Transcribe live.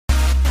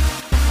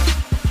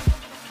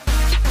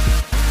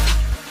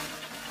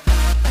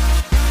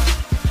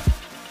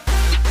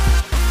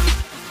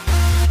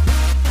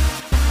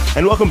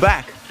And welcome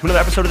back to another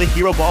episode of the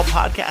Hero Ball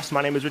Podcast.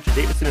 My name is Richard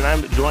Davidson, and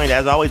I'm joined,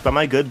 as always, by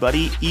my good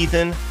buddy,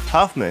 Ethan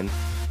Huffman.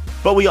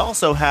 But we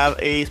also have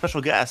a special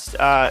guest,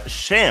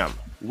 Sham.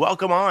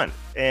 Welcome on.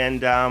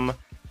 And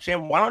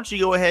Sham, why don't you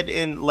go ahead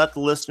and let the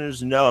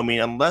listeners know? I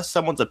mean, unless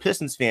someone's a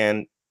Pistons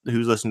fan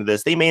who's listening to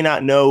this, they may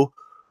not know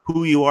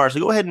who you are.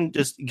 So go ahead and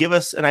just give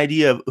us an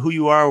idea of who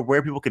you are,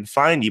 where people can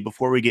find you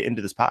before we get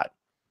into this pod.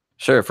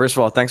 Sure. First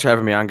of all, thanks for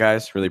having me on,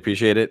 guys. Really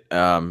appreciate it.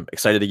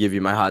 Excited to give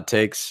you my hot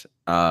takes.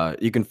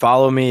 You can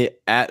follow me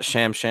at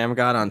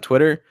ShamShamGod on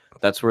Twitter.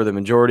 That's where the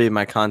majority of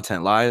my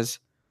content lies.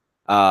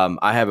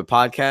 I have a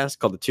podcast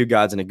called the Two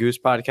Gods and a Goose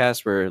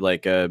podcast, where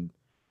like a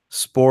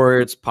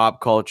sports,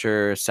 pop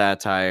culture,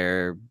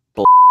 satire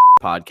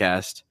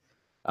podcast.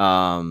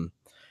 And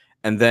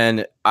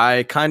then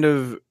I kind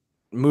of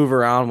move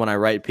around when I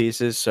write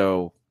pieces.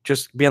 So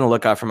just be on the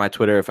lookout for my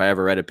Twitter. If I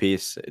ever read a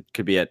piece, it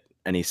could be at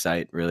any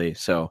site, really.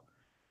 So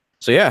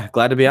yeah,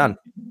 glad to be on.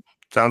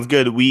 Sounds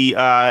good. We,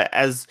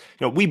 as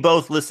you know, we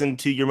both listened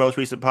to your most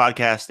recent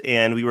podcast,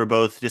 and we were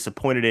both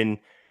disappointed in,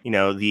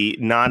 the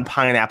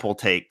non-pineapple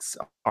takes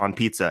on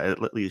pizza,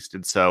 at least.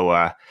 And so,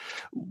 I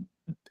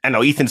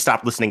know Ethan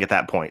stopped listening at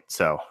that point.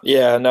 So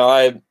yeah, no,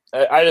 I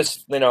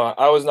just,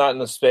 I was not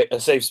in a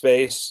safe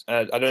space.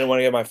 I didn't want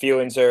to get my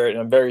feelings hurt, and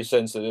I'm very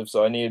sensitive,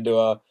 so I needed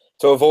to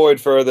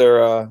avoid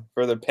further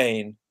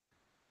pain.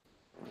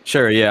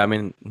 Sure. Yeah. I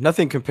mean,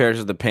 nothing compares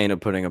to the pain of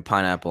putting a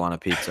pineapple on a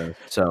pizza.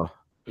 So.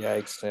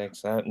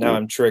 Yikes! Now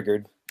I'm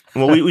triggered.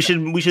 Well, we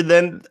should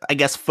then, I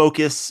guess,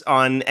 focus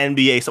on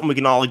NBA, something we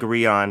can all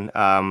agree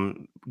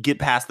on. Get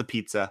past the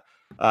pizza,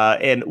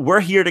 and we're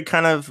here to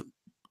kind of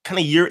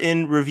year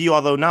in review.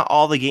 Although not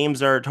all the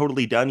games are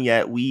totally done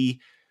yet, we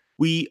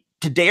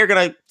today are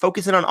going to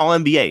focus in on All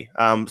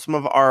NBA. Some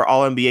of our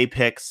All NBA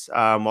picks.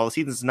 While the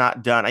season's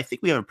not done, I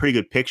think we have a pretty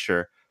good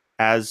picture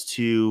as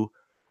to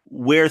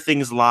where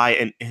things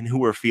lie and who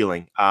we're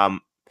feeling.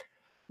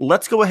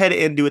 Let's go ahead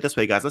and do it this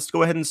way, guys. Let's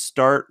go ahead and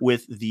start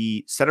with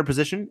the center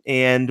position,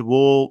 and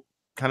we'll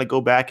kind of go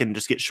back and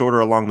just get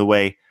shorter along the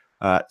way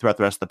throughout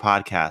the rest of the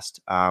podcast.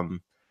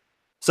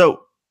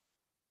 So,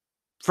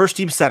 first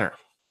team center.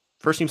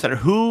 Who's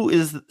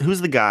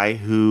the guy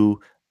who,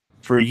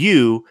 for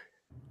you?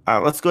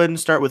 Let's go ahead and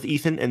start with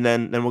Ethan, and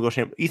then we'll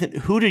go. Ethan,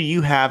 who do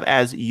you have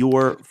as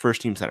your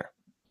first team center?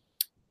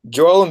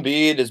 Joel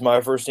Embiid is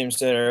my first team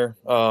center.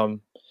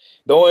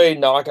 The only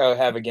knock I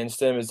have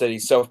against him is that he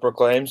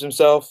self-proclaims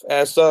himself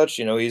as such.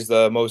 He's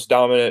the most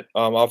dominant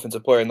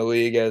offensive player in the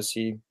league, as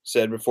he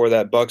said before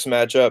that Bucks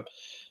matchup.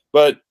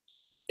 But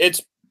he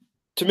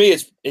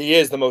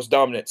is the most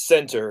dominant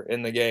center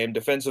in the game.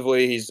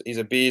 Defensively, he's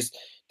a beast.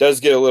 Does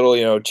get a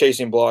little,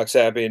 chasing blocks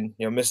happen,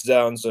 misses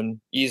out on some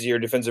easier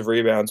defensive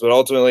rebounds, but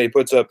ultimately he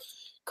puts up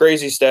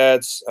crazy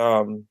stats.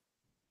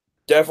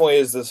 Definitely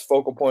is this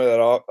focal point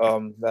of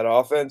that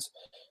offense.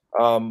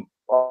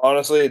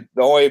 Honestly,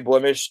 the only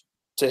blemish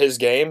to his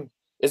game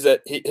is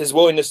that his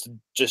willingness to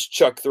just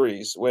chuck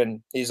threes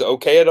when he's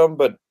okay at them,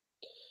 but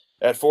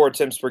at 4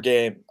 attempts per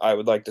game, I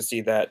would like to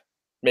see that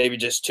maybe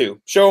just 2.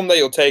 Show him that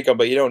you'll take them,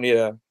 but you don't need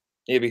to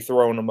be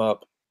throwing them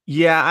up.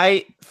 Yeah,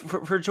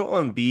 for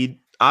Joel Embiid,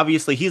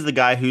 obviously he's the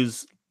guy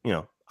who's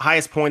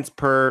highest points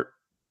per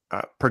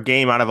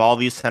game out of all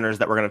these centers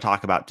that we're going to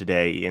talk about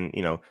today,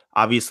 and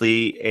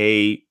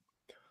obviously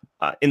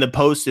in the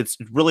post, it's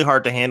really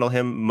hard to handle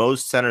him.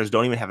 Most centers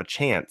don't even have a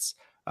chance.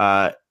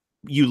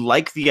 You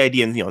like the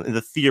idea, and in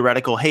the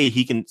theoretical, hey,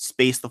 he can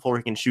space the floor,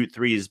 he can shoot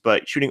threes,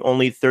 but shooting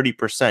only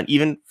 30%,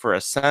 even for a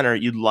center,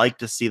 you'd like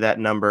to see that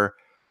number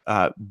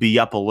be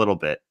up a little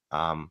bit.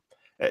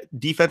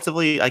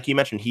 Defensively, like you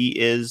mentioned,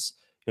 he's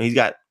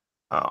got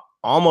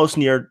almost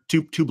near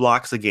two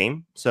blocks a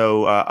game,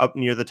 so up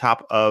near the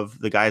top of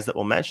the guys that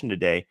we'll mention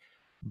today.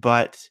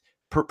 But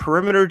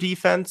perimeter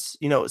defense,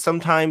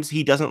 sometimes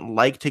he doesn't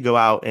like to go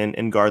out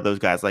and guard those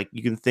guys. Like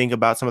you can think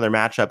about some of their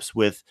matchups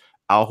with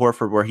Al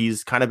Horford, where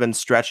he's kind of been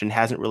stretched and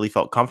hasn't really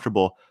felt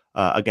comfortable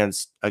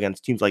against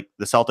teams like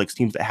the Celtics,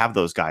 teams that have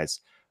those guys.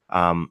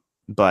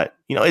 But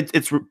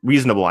it's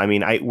reasonable. I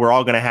mean, we're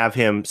all going to have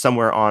him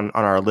somewhere on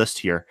our list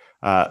here.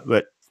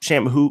 But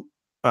Sham,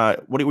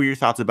 what were your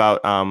thoughts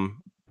about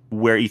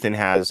where Ethan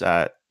has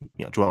Joel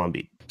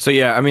Embiid? So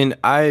yeah, I mean,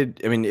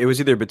 it was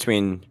either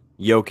between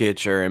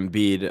Jokic or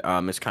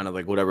Embiid. It's kind of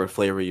like whatever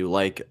flavor you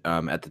like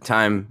at the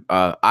time.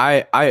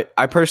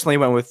 I personally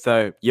went with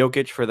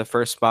Jokic for the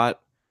first spot.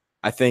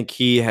 I think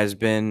he has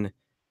been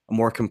a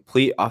more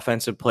complete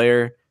offensive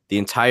player. The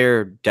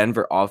entire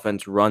Denver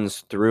offense runs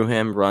through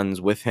him, runs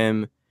with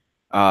him.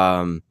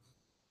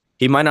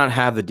 He might not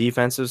have the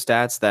defensive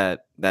stats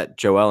that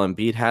Joel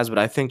Embiid has, but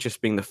I think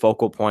just being the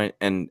focal point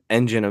and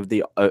engine of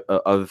the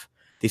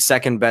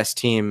second best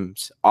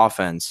team's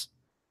offense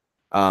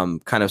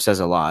kind of says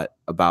a lot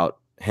about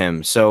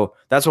him. So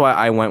that's why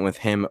I went with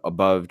him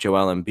above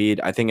Joel Embiid.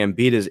 I think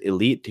Embiid is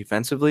elite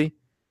defensively,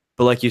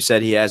 but like you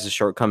said, he has his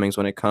shortcomings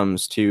when it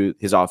comes to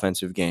his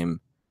offensive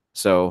game.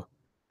 So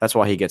that's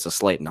why he gets a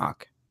slight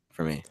knock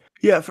for me.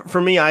 Yeah, for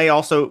me, I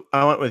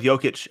went with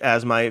Jokic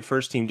as my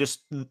first team.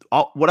 Just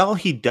what all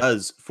he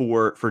does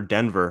for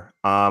Denver.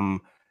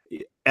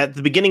 at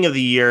the beginning of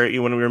the year,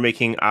 when we were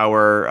making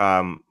our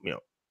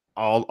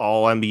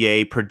all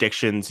NBA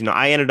predictions,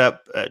 I ended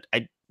up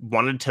I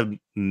wanted to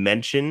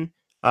mention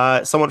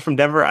someone from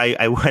Denver.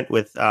 I went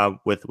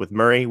with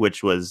Murray,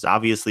 which was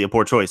obviously a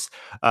poor choice.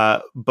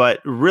 But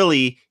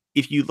really,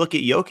 if you look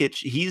at Jokic,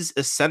 he's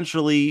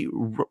essentially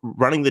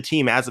running the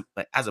team as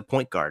a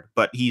point guard,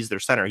 but he's their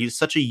center. He's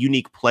such a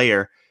unique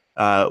player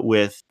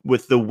with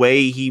the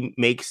way he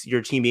makes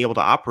your team be able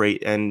to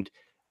operate. And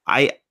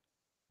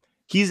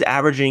he's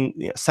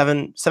averaging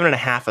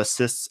 7.5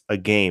 assists a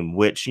game,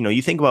 which,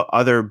 you think about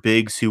other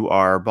bigs who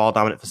are ball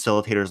dominant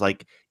facilitators,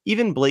 like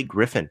even Blake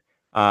Griffin.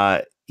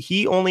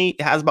 He only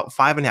has about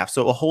 5.5,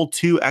 so a whole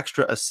 2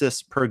 extra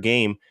assists per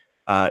game.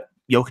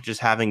 Jokic is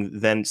having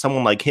than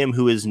someone like him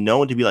who is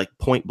known to be like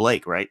Point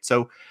Blake, right?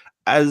 So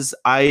as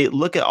I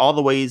look at all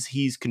the ways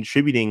he's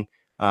contributing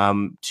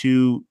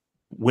to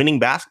winning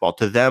basketball,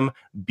 to them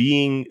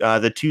being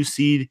the 2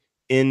 seed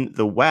in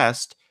the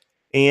West,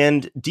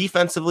 and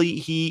defensively,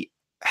 he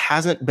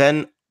hasn't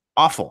been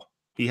awful.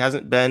 He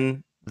hasn't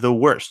been the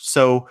worst.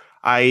 So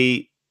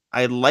I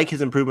like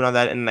his improvement on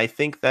that, and I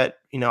think that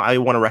I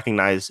want to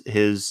recognize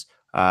his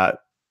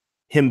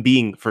him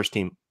being first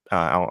team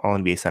all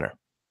NBA center.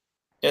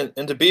 And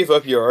to beef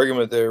up your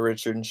argument there,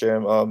 Richard and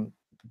Sham,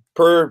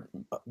 per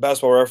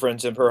Basketball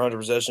Reference and per 100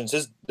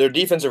 possessions, their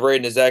defensive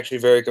rating is actually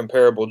very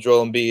comparable,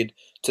 Joel Embiid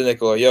to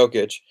Nikola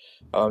Jokic.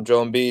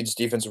 Joel Embiid's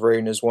defensive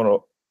rating is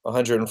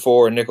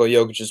 104, and Nikola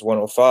Jokic is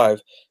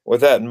 105. With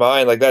that in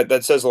mind, like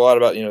that says a lot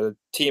about the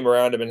team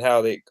around him and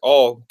how they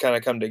all kind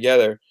of come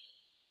together.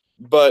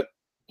 But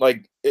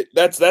like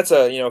that's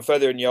a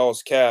feather in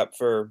y'all's cap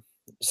for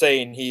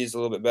saying he's a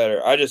little bit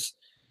better. I just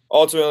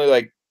ultimately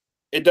like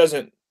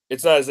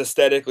it's not as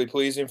aesthetically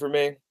pleasing for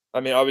me. I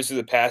mean, obviously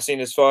the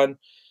passing is fun,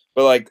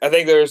 but like I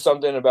think there's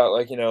something about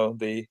like a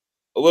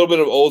little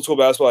bit of old school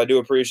basketball I do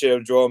appreciate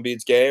of Joel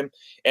Embiid's game.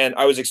 And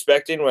I was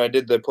expecting when I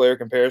did the player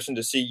comparison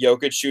to see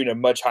Jokic shooting a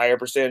much higher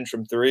percentage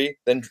from 3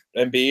 than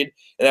Embiid,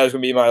 and that was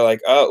gonna be my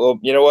like, oh well,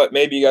 you know what?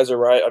 Maybe you guys are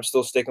right. I'm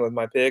still sticking with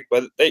my pick,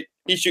 but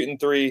he's shooting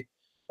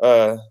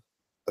 31%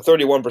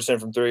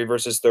 from 3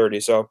 versus 30.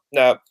 So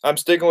now I'm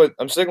sticking with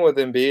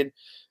Embiid.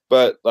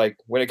 But like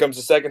when it comes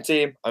to second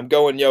team, I'm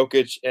going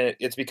Jokic, and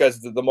it's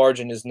because the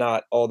margin is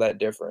not all that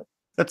different.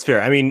 That's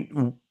fair. I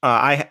mean,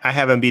 I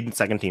have Embiid in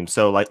second team,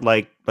 so like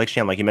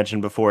Sham, like you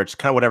mentioned before, it's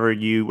kind of whatever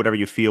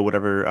you feel,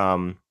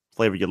 whatever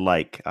flavor you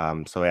like.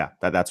 So yeah,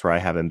 that's where I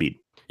have Embiid.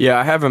 Yeah,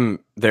 I have him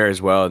there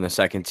as well in the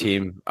second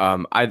team.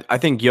 I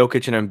think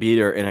Jokic and Embiid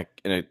are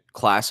in a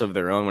class of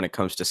their own when it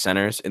comes to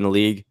centers in the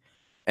league,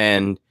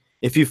 and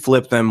if you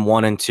flip them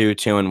 1 and 2,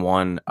 2 and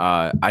 1,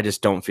 I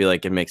just don't feel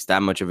like it makes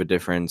that much of a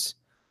difference.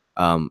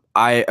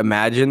 I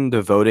imagine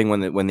the voting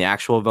when the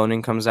actual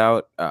voting comes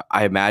out,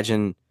 I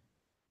imagine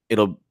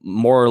it'll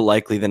more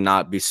likely than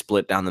not be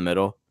split down the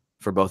middle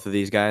for both of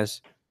these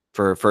guys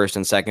for first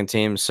and second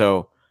team.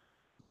 So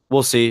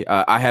we'll see.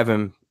 I have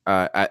him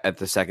at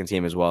the second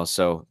team as well.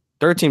 So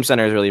third team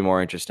center is really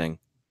more interesting.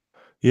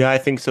 Yeah, I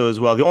think so as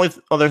well. The only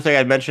other thing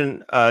I'd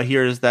mention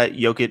here is that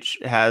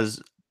Jokic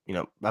has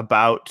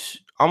about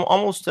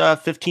almost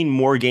 15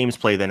 more games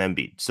played than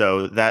Embiid.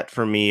 So that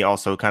for me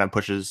also kind of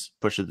pushes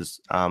this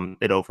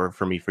it over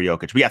for me for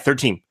Jokic. But yeah, third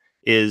team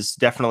is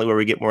definitely where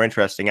we get more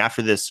interesting.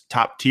 After this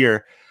top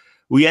tier,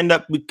 we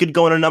could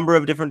go in a number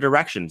of different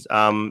directions.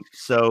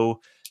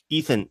 So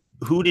Ethan,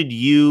 who did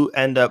you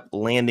end up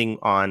landing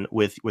on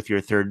with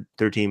your third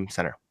team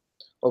center?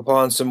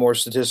 Upon some more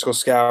statistical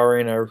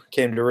scouring, I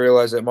came to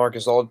realize that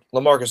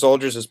LaMarcus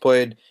Aldridge has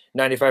played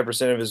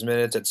 95% of his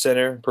minutes at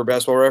center per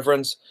Basketball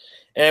Reference.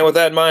 And with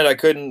that in mind, I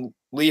couldn't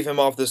leave him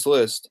off this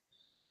list.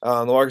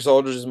 LaMarcus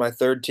Aldridge is my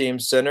third team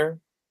center.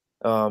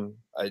 I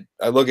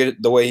look at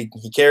the way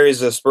he carries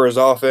the Spurs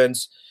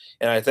offense,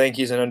 and I think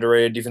he's an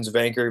underrated defensive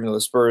anchor, even though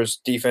the Spurs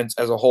defense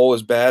as a whole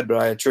is bad, but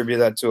I attribute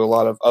that to a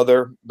lot of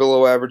other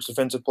below average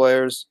defensive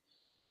players.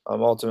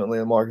 Ultimately,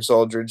 LaMarcus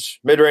Aldridge,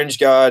 mid-range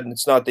god.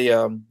 It's not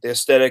the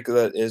aesthetic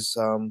that is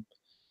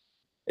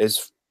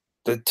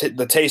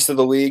the taste of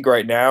the league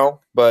right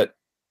now, but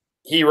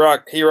he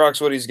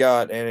rocks what he's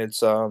got, and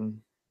it's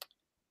I'm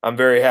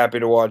very happy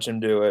to watch him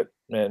do it,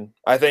 and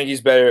I think he's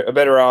a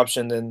better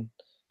option than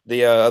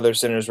the other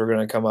centers we're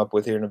going to come up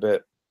with here in a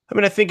bit. I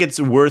mean, I think it's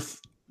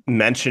worth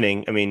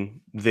mentioning. I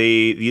mean,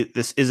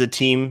 this is a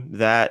team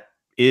that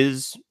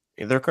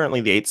they're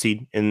currently the 8th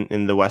seed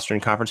in the Western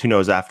Conference. Who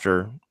knows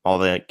after all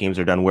the games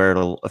are done where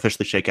it'll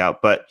officially shake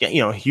out? But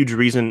a huge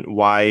reason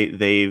why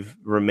they've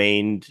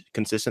remained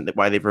consistent,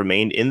 why they've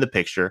remained in the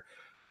picture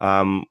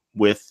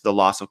with the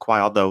loss of Kawhi,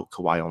 although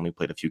Kawhi only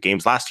played a few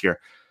games last year.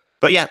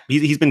 But yeah,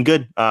 he's been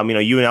good.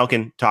 You and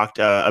Elkin talked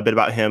a bit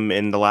about him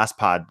in the last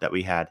pod that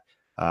we had,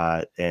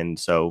 and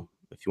so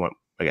if you want,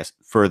 I guess,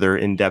 further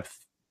in-depth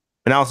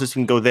analysis,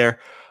 you can go there.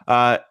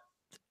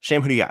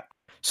 Sham, who do you got?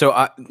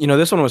 So,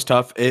 this one was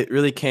tough. It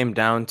really came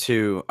down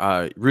to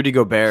Rudy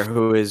Gobert,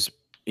 who is,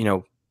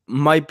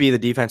 might be the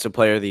defensive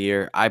player of the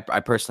year. I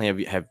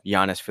personally have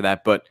Giannis for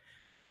that. But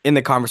in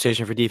the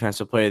conversation for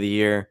defensive player of the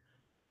year,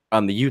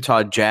 the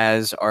Utah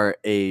Jazz are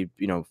a,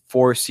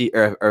 4 seed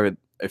or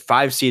a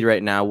 5 seed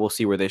right now. We'll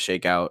see where they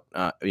shake out,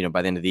 by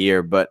the end of the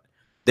year, but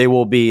they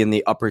will be in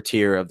the upper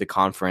tier of the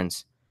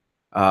conference.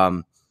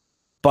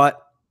 But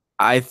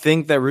I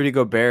think that Rudy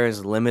Gobert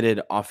is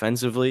limited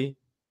offensively,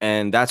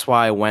 and that's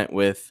why I went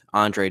with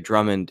Andre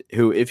Drummond,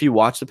 who, if you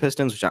watch the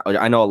Pistons, which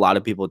I know a lot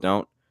of people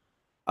don't,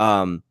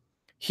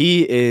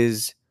 he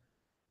is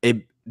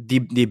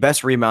the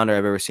best rebounder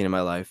I've ever seen in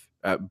my life,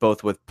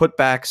 both with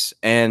putbacks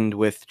and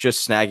with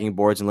just snagging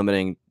boards and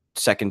limiting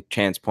second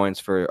chance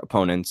points for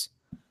opponents.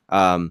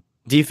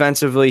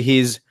 Defensively,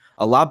 he's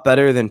a lot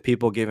better than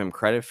people give him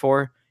credit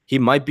for. He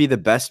might be the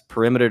best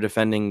perimeter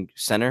defending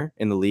center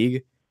in the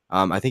league.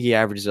 I think he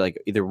averages like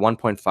either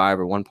 1.5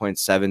 or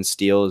 1.7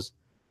 steals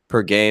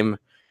per game.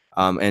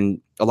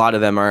 And a lot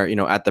of them are,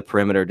 at the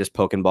perimeter, just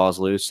poking balls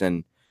loose.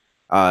 And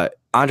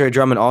Andre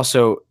Drummond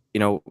also,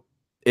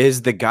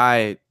 is the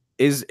guy,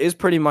 is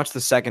pretty much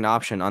the second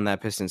option on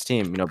that Pistons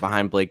team,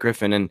 behind Blake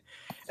Griffin.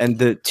 And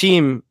the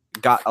team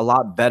got a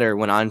lot better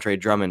when Andre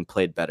Drummond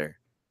played better.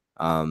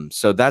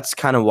 So that's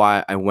kind of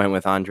why I went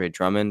with Andre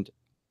Drummond.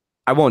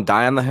 I won't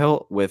die on the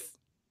hill with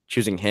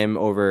choosing him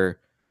over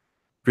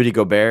Rudy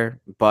Gobert,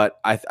 but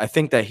I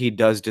think that he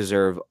does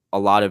deserve a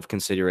lot of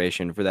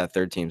consideration for that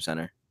third team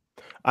center.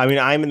 I mean,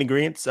 I'm in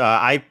agreement.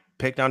 I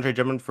picked Andre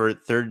Drummond for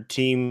third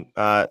team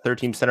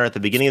center at the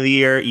beginning of the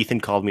year.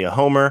 Ethan called me a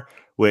homer,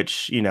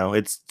 which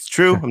it's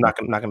true. I'm not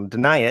going to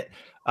deny it.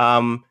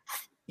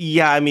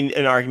 Yeah, I mean,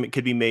 an argument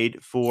could be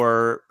made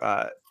for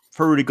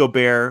Rudy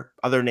Gobert.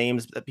 Other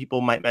names that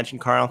people might mention,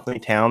 Karl-Anthony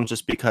Towns,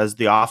 just because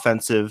the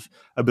offensive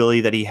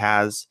ability that he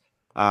has.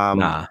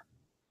 Nah.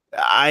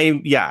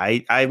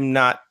 I'm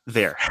not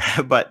there,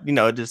 but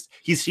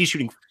he's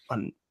shooting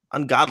an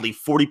ungodly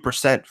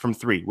 40% from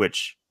 3,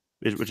 which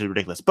is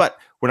ridiculous. But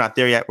we're not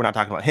there yet. We're not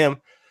talking about him.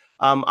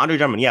 Andre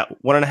Drummond,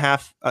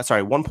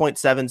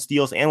 1.7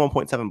 steals and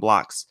 1.7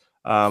 blocks.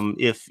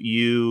 If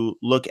you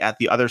look at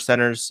the other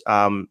centers,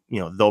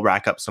 they'll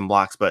rack up some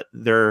blocks, but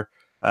they're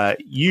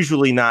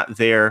usually not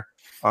there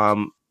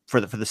for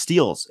the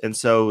steals. And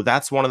so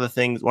that's one of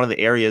the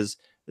areas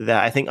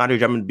that I think Andre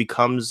Drummond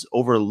becomes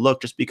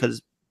overlooked, just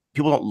because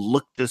people don't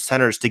look to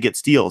centers to get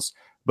steals,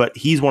 but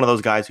he's one of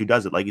those guys who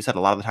does it, like you said, a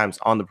lot of the times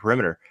on the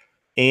perimeter.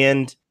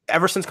 And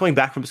ever since coming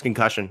back from his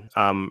concussion,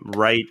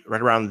 right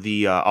around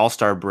the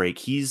All-Star break,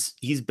 he's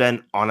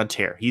been on a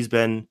tear. He's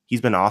been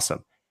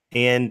awesome.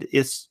 And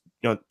it's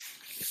not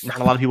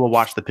a lot of people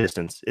watch the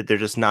Pistons. They're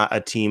just not a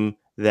team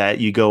that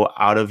you go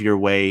out of your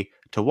way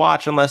to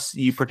watch unless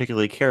you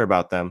particularly care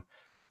about them.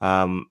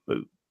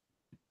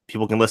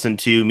 People can listen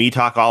to me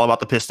talk all about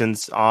the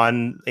Pistons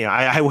on,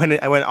 I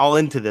went all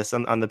into this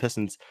on the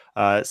Pistons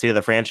state of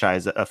the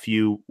franchise a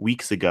few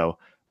weeks ago.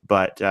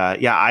 But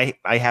I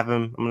have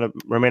him. I'm going to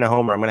remain a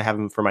homer. I'm going to have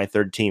him for my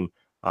third team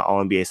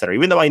All NBA center,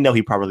 even though I know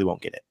he probably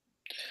won't get it.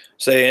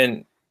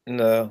 Saying,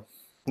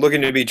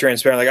 looking to be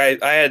transparent,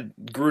 like I had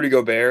Rudy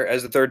Gobert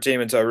as the third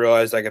team until I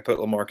realized I could put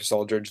LaMarcus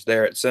Aldridge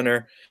there at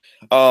center.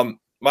 My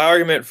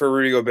argument for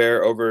Rudy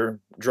Gobert over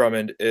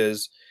Drummond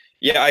is,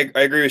 I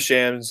agree with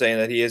Sham saying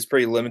that he is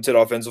pretty limited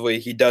offensively.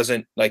 He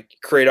doesn't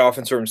create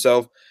offense for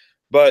himself,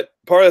 but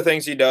part of the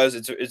things he does,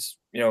 it's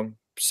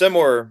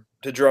similar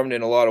to Drummond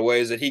in a lot of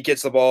ways, that he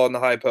gets the ball in the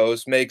high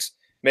post, makes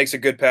a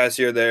good pass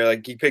here or there.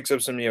 Like he picks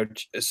up some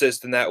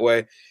assist in that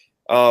way.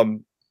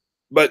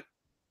 But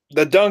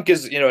the dunk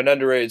is an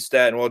underrated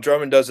stat, and while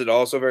Drummond does it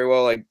also very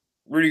well, like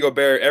Rudy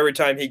Gobert, every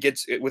time he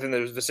gets within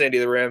the vicinity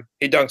of the rim,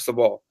 he dunks the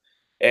ball,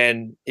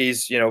 and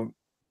he's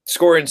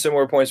scoring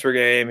similar points per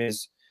game.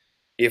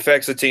 He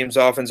affects the team's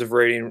offensive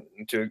rating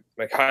to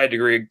a high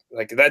degree.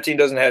 Like if that team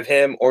doesn't have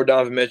him or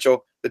Donovan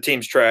Mitchell, the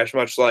team's trash,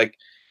 much like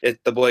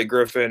the Blake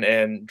Griffin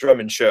and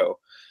Drummond show.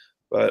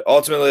 But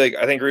ultimately,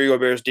 I think Rudy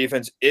Gobert's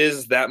defense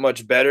is that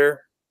much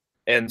better.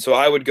 And so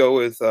I would go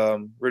with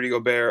Rudy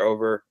Gobert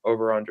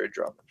over Andre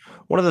Drummond.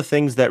 One of the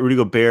things that Rudy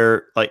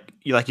Gobert, like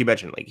you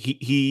mentioned, like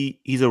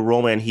he's a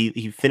role man.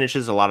 He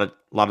finishes a lot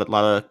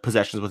of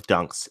possessions with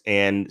dunks,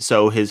 and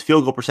so his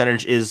field goal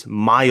percentage is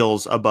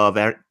miles above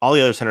all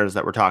the other centers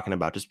that we're talking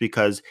about. Just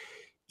because,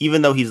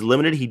 even though he's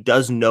limited, he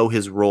does know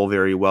his role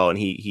very well, and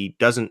he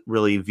doesn't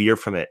really veer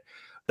from it.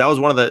 That was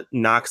one of the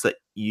knocks that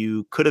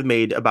you could have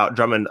made about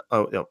Drummond,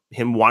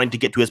 him wanting to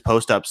get to his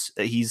post ups.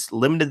 He's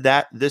limited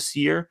that this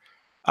year.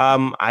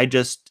 I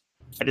just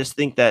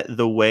think that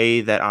the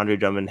way that Andre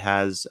Drummond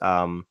has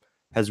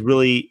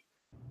really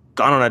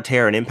gone on a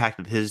tear and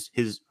impacted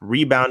his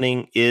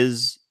rebounding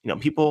is,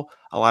 people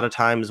a lot of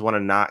times want to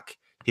knock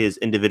his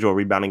individual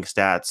rebounding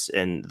stats,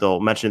 and they'll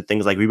mention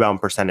things like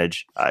rebound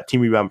percentage,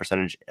 team rebound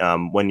percentage,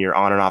 when you're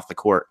on and off the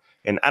court.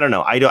 And I don't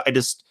know.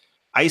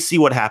 I see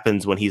what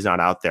happens when he's not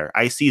out there.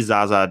 I see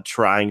Zaza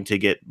trying to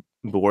get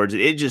boards.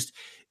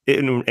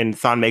 And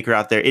Thon Maker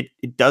out there,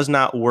 it does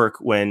not work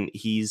when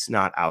he's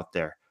not out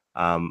there.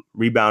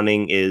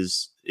 Rebounding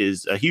is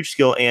a huge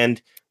skill,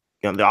 and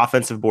the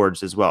offensive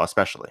boards as well,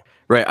 especially.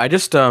 Right. I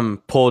just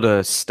pulled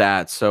a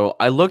stat. So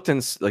I looked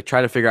and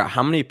tried to figure out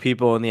how many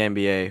people in the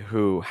NBA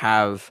who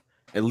have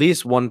at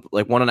least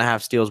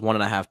 1.5 steals,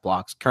 1.5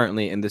 blocks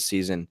currently in this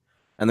season.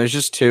 And there's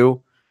just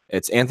 2.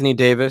 It's Anthony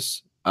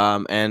Davis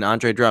and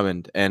Andre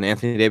Drummond, and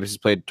Anthony Davis has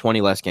played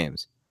 20 less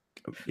games.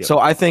 Yep. So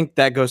I think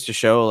that goes to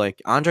show,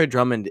 like, Andre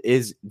Drummond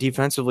is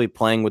defensively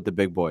playing with the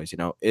big boys.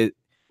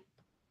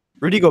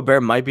 Rudy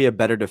Gobert might be a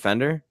better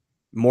defender,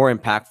 more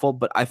impactful,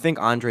 but I think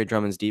Andre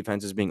Drummond's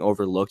defense is being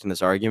overlooked in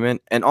this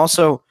argument. And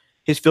also,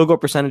 his field goal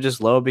percentage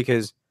is low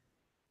because,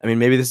 I mean,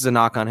 maybe this is a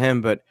knock on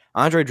him, but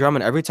Andre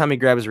Drummond, every time he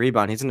grabs a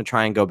rebound, he's going to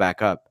try and go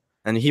back up.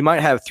 And he might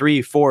have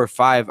 3, 4,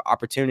 5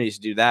 opportunities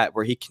to do that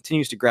where he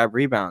continues to grab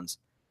rebounds,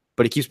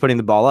 but he keeps putting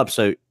the ball up.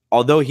 So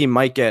although he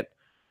might get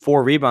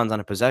 4 rebounds on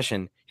a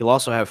possession, he'll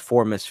also have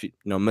 4 missed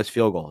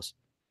field goals.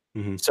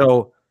 Mm-hmm.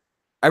 So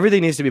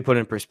everything needs to be put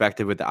in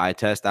perspective with the eye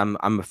test. I'm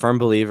a firm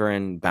believer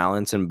in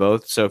balance in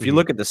both. So if you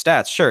look at the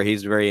stats, sure,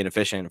 he's very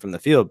inefficient from the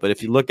field. But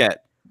if you look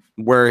at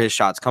where his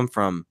shots come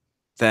from,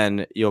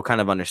 then you'll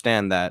kind of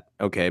understand that,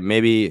 okay,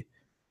 maybe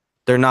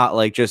they're not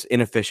like just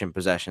inefficient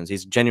possessions.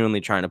 He's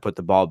genuinely trying to put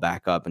the ball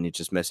back up and he's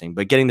just missing,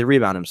 but getting the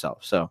rebound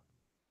himself. So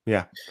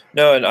yeah.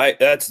 No, and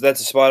that's a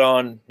spot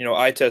on,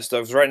 eye test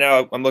stuff. Right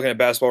now I'm looking at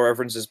Basketball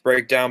References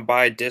breakdown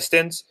by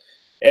distance.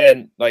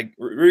 And like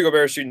Rudy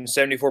Gobert is shooting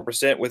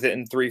 74% with it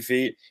in 3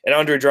 feet, and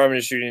Andre Drummond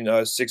is shooting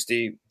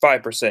 65%.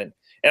 And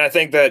I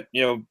think that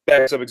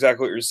backs up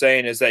exactly what you're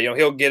saying is that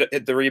he'll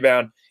hit the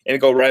rebound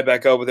and go right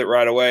back up with it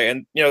right away,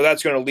 and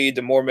that's going to lead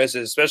to more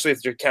misses, especially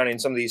if you're counting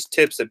some of these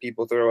tips that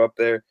people throw up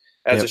there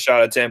as a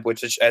shot attempt,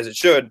 which as it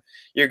should,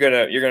 you're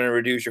gonna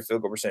reduce your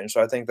field goal percentage.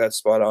 So I think that's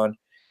spot on.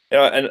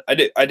 And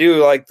I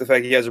do like the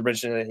fact you guys are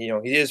mentioning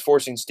that he is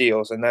forcing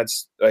steals, and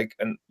that's like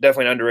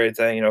definitely an underrated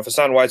thing. If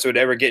Hassan Whiteside would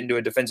ever get into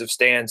a defensive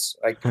stance,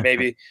 like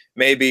maybe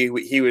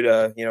he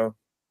would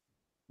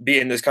be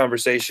in this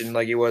conversation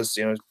like he was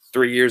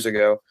 3 years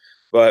ago.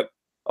 But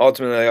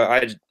ultimately,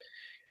 I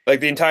like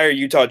the entire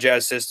Utah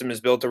Jazz system is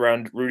built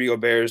around Rudy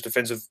Gobert's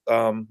defensive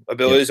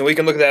abilities, and we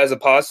can look at that as a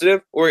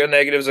positive or a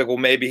negative. It's like, well,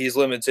 maybe he's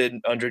limited.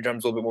 Andre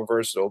Drummond's a little bit more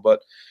versatile, but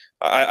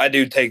I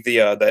do take the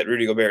that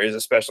Rudy Gobert is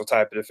a special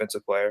type of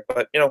defensive player.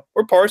 But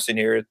we're parsing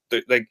here.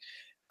 Like,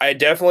 I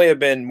definitely have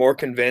been more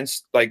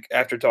convinced, like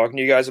after talking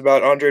to you guys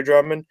about Andre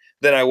Drummond,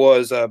 than I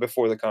was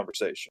before the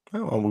conversation.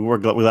 Oh, well, we're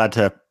glad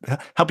to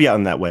help you out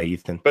in that way,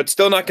 Ethan. But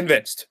still not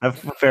convinced.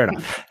 Fair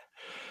enough.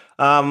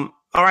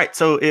 All right,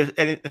 so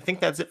I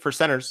think that's it for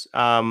centers.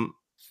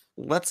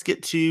 Let's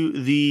get to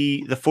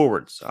the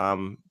forwards.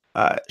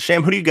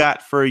 Sham, who do you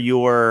got for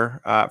your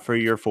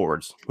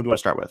forwards? Who do you want to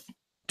start with?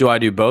 Do I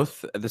do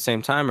both at the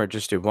same time or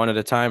just do one at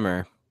a time,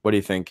 or what do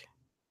you think?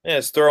 Yeah,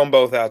 let's throw them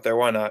both out there.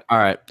 Why not? All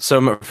right.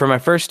 So for my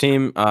first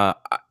team, I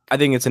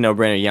think it's a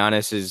no-brainer.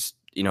 Giannis is,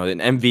 an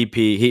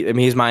MVP.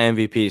 He's my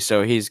MVP,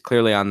 so he's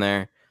clearly on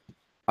there.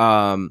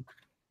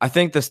 I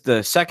think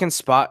the second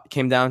spot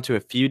came down to a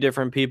few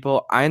different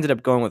people. I ended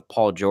up going with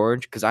Paul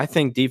George because I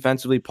think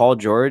defensively, Paul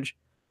George,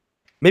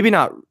 maybe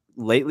not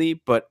lately,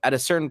 but at a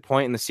certain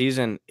point in the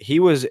season, he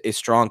was a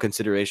strong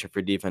consideration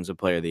for Defensive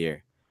Player of the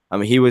Year. I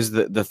mean, he was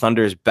the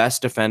Thunder's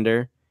best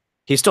defender.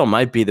 He still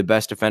might be the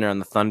best defender on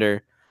the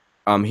Thunder.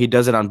 He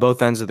does it on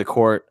both ends of the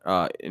court.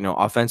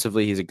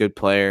 Offensively, he's a good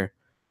player.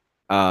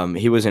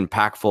 He was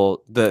impactful.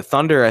 The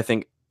Thunder, I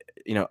think,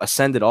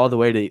 ascended all the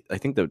way to, I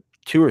think, the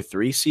 2 or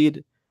 3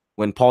 seed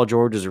when Paul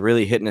George is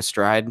really hitting his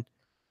stride.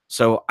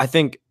 So I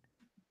think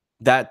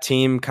that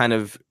team kind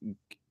of,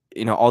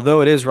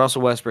 although it is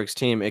Russell Westbrook's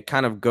team, it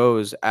kind of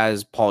goes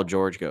as Paul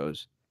George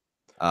goes.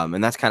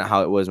 And that's kind of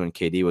how it was when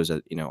KD was,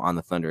 on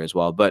the Thunder as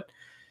well. But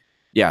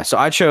yeah, so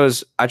I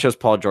chose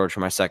Paul George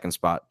for my second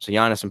spot. So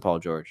Giannis and Paul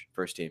George,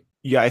 first team.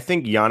 Yeah, I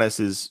think Giannis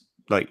is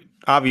like,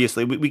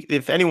 obviously, we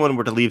if anyone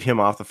were to leave him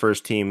off the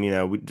first team,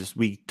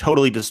 we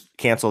totally just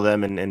cancel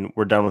them and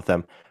we're done with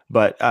them.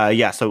 But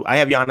so I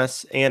have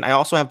Giannis and I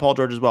also have Paul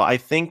George as well. I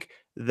think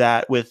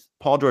that with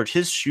Paul George,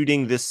 his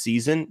shooting this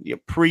season,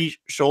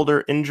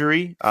 pre-shoulder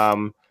injury,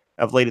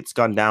 of late it's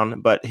gone down,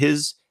 but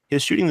his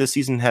shooting this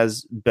season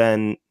has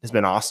been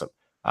awesome.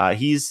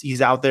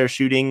 He's out there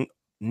shooting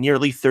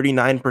nearly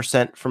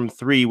 39% from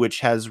 3, which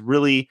has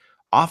really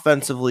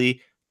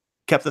offensively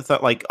kept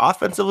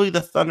offensively,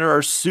 the Thunder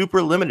are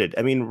super limited.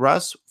 I mean,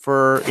 Russ,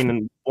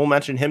 we'll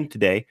mention him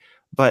today,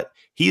 but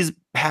he's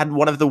had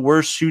one of the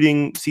worst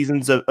shooting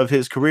seasons of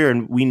his career.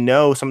 And we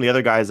know some of the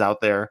other guys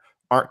out there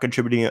aren't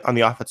contributing on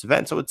the offensive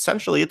end. So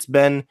essentially it's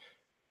been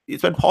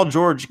Paul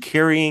George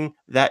carrying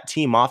that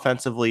team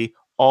offensively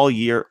all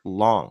year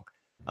long.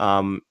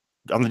 On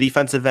the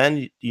defensive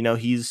end,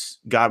 he's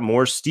got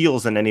more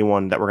steals than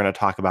anyone that we're going to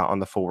talk about on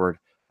this forward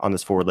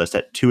list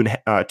at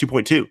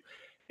 2.2.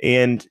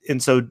 And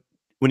so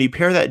when you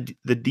pair that,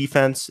 the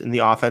defense and the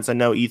offense, I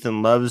know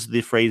Ethan loves the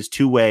phrase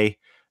two-way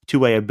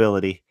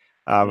ability.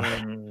 Paul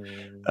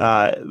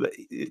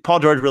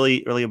George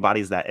really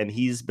embodies that, and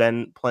he's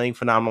been playing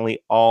phenomenally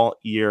all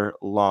year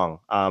long.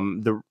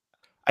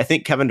 I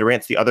think Kevin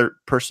Durant's the other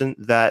person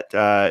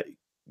that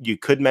you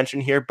could mention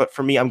here, but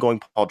for me, I'm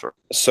going Paul George.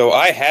 So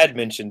I had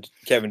mentioned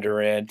Kevin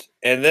Durant,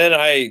 and then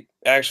I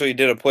actually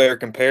did a player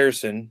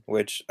comparison,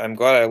 which I'm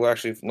glad I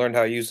actually learned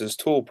how to use this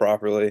tool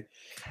properly.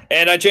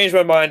 And I changed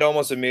my mind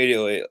almost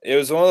immediately. It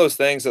was one of those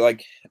things that,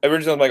 like,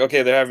 originally I'm like,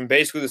 okay, they're having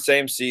basically the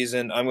same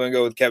season. I'm going to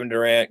go with Kevin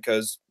Durant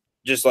because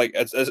just like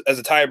as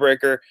a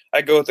tiebreaker,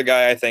 I go with the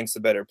guy I think's the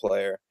better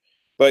player.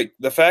 But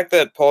the fact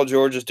that Paul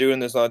George is doing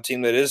this on a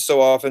team that is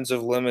so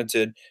offensive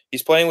limited,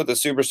 he's playing with the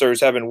superstars,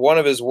 having one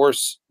of his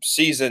worst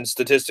seasons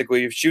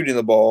statistically shooting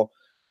the ball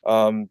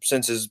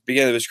since his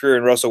beginning of his career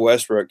in Russell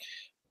Westbrook.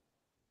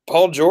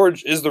 Paul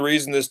George is the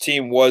reason this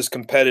team was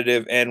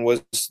competitive and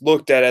was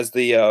looked at as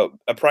the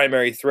a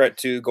primary threat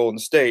to Golden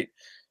State.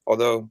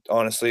 Although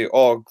honestly,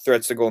 all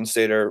threats to Golden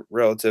State are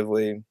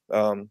relatively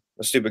a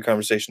stupid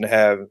conversation to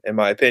have, in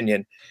my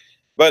opinion.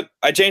 But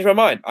I changed my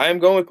mind. I am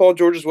going with Paul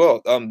George as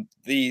well.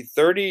 The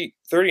 30,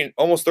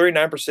 almost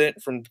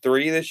 39% from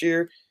three this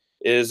year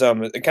is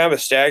kind of a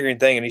staggering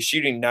thing, and he's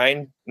shooting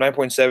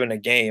 9.7 a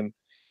game.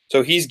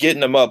 So he's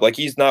getting them up. Like,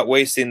 he's not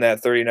wasting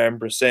that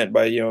 39%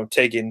 by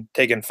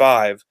taking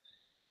five.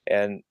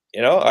 And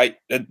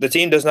the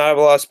team does not have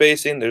a lot of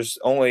spacing. There's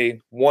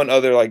only one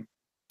other like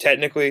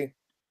technically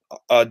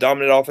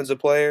dominant offensive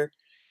player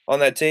on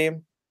that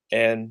team.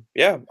 And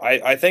yeah,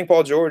 I think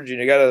Paul George.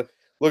 You got to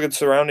look at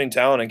surrounding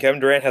talent, and Kevin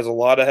Durant has a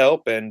lot of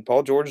help, and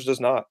Paul George does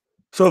not.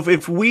 So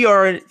if we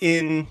are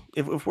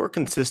if we're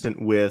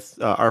consistent with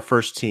our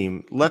first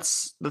team,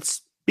 let's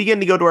begin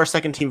to go to our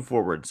second team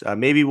forwards.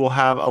 Maybe we'll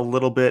have a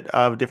little bit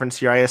of difference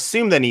here. I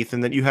assume then,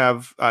 Ethan, that you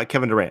have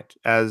Kevin Durant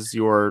as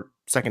your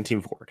second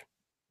team forward.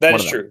 That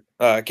is true.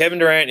 Kevin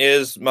Durant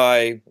is he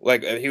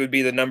would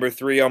be the number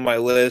 3 on my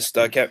list.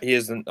 He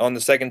is on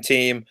the second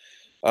team.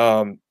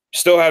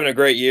 Still having a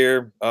great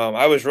year.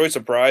 I was really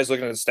surprised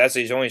looking at the stats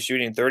that he's only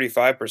shooting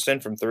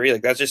 35% from three.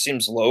 Like, that just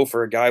seems low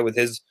for a guy with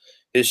his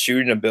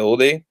shooting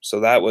ability. So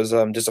that was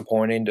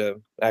disappointing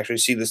to actually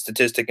see the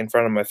statistic in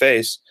front of my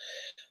face.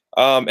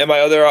 And my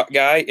other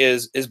guy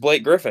is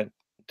Blake Griffin,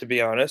 to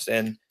be honest.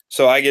 And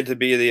so I get to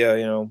be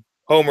the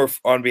homer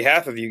on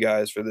behalf of you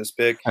guys for this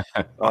pick.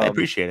 I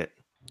appreciate it.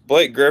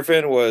 Blake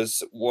Griffin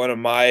was one of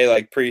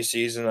my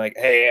preseason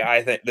hey,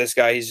 I think this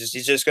guy he's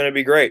just going to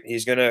be great.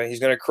 He's going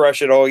to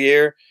crush it all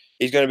year.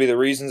 He's going to be the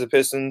reasons the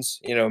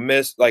Pistons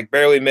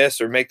barely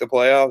miss or make the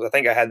playoffs. I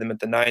think I had them at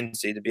the 9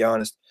 seed, to be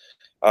honest.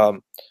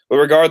 But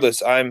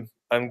regardless, I'm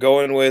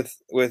going with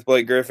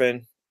Blake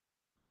Griffin.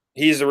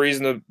 He's the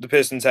reason the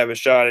Pistons have a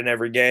shot in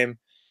every game.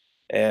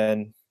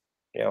 And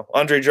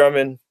Andre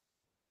Drummond,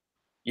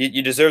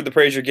 you deserve the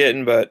praise you're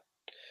getting, but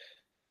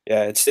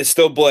yeah, it's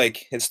still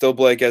Blake. It's still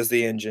Blake as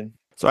the engine.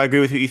 So I agree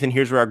with you, Ethan.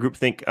 Here's where our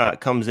groupthink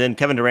comes in.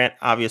 Kevin Durant,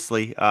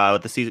 obviously,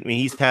 with the season. I mean,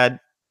 he's had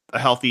a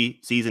healthy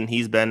season.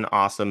 He's been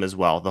awesome as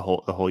well the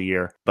whole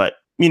year. But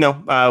we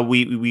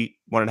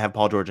wanted to have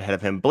Paul George ahead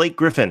of him. Blake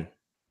Griffin,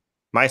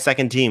 my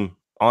second team,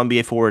 All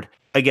NBA forward.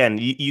 Again,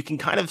 you can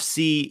kind of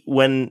see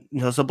when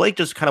so Blake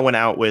just kind of went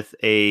out with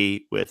an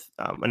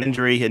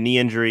injury, a knee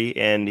injury,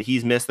 and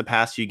he's missed the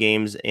past few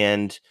games.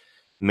 And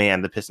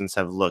man, the Pistons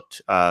have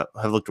looked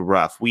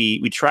rough.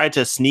 We tried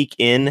to sneak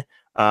in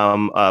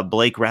a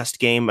Blake rest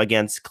game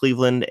against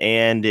Cleveland,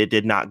 and it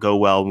did not go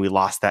well, and we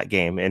lost that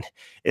game.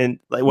 And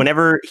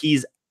whenever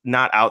he's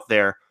not out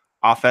there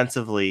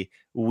offensively,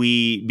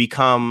 we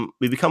become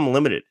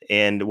limited.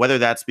 And whether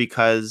that's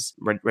because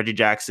Reggie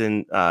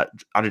Jackson,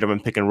 Andre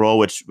Drummond pick and roll,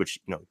 which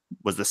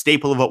was the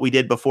staple of what we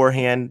did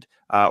beforehand,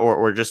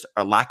 or just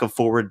a lack of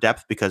forward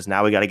depth because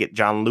now we got to get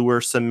John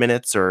Lewis some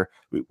minutes, or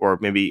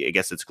maybe I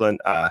guess it's Glenn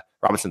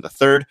Robinson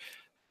III.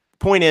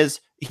 Point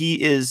is,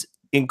 he is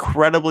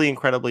incredibly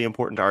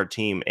important to our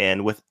team,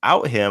 and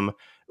without him,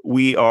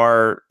 we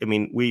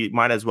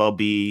might as well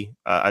be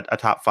a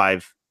top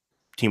 5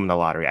 team in the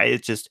lottery.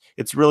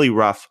 It's really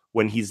rough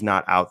when he's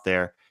not out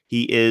there.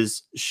 He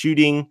is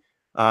shooting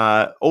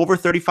over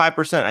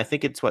 35%. I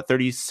think it's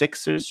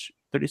 36%,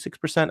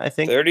 I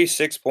think.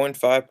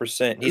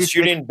 36.5%. He's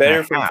shooting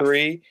better from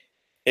three.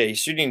 Yeah, he's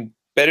shooting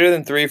better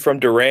than three from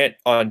Durant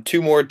on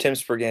 2 more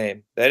attempts per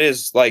game. That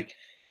is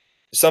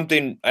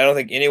something I don't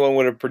think anyone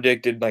would have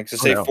predicted,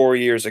 4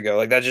 years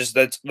ago.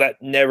 That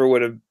never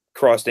would have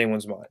crossed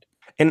anyone's mind.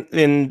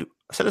 And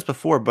I've said this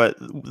before, but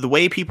the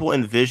way people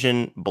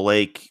envision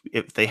Blake,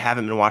 if they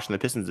haven't been watching the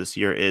Pistons this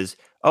year, is,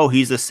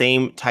 he's the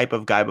same type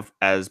of guy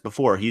as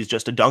before. He's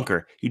just a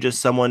dunker. He's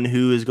just someone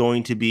who is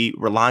going to be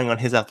relying on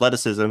his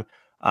athleticism.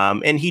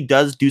 And he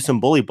does do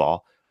some bully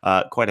ball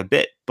quite a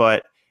bit.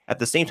 But at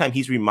the same time,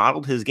 he's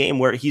remodeled his game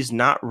where he's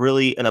not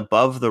really an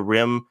above the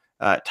rim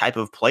type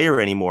of player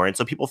anymore. And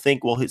so people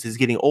think, well, he's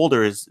getting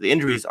older, the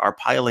injuries are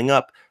piling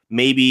up.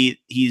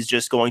 Maybe he's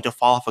just going to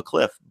fall off a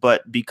cliff.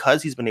 But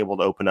because he's been able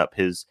to open up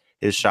his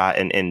shot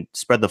and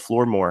spread the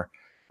floor more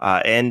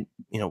and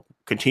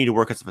continue to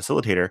work as a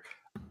facilitator,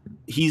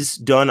 he's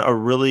done a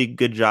really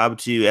good job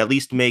to at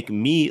least make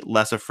me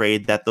less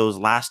afraid that those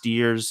last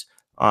years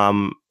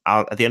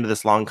out at the end of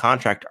this long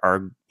contract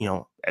are,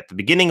 at the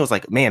beginning it was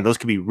like, man, those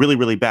could be really,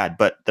 really bad.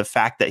 But the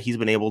fact that he's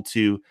been able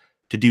to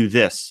do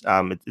this,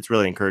 it's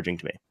really encouraging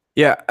to me.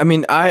 Yeah, I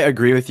mean, I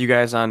agree with you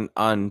guys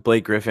on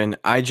Blake Griffin.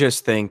 I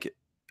just think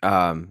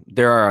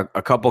there are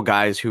a couple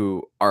guys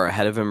who are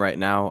ahead of him right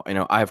now.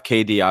 I have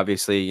KD,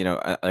 obviously,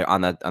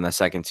 on the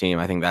second team.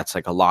 I think that's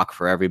like a lock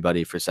for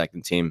everybody for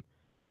second team.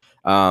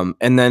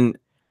 And then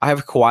I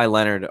have Kawhi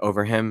Leonard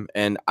over him,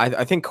 and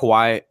I think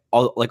Kawhi,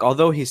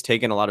 although he's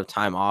taken a lot of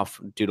time off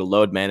due to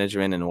load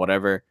management and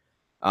whatever,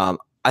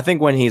 I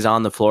think when he's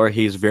on the floor,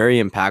 he's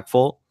very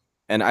impactful.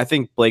 And I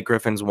think Blake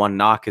Griffin's one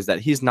knock is that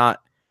he's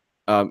not,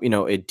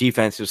 a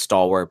defensive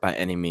stalwart by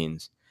any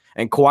means.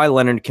 And Kawhi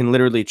Leonard can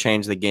literally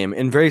change the game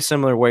in very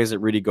similar ways that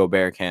Rudy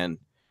Gobert can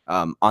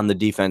on the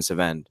defensive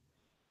end.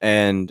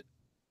 And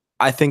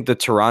I think the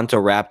Toronto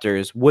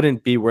Raptors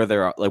wouldn't be where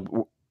they're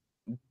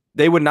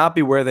they would not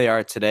be where they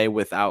are today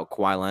without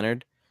Kawhi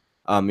Leonard.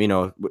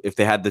 If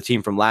they had the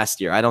team from last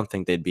year, I don't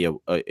think they'd be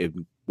a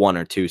 1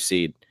 or 2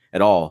 seed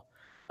at all.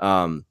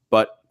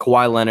 But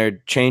Kawhi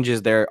Leonard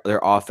changes their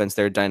offense,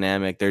 their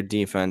dynamic, their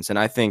defense, and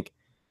I think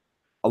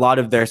a lot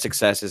of their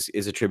success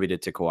is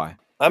attributed to Kawhi.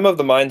 I'm of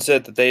the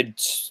mindset that they'd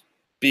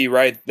be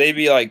right. They'd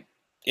be like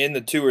in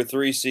the 2 or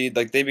 3 seed.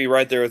 Like they'd be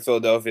right there with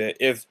Philadelphia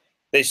if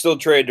they still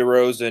trade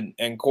DeRozan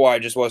and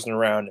Kawhi just wasn't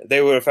around.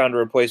 They would have found a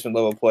replacement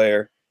level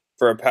player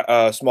for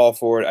a small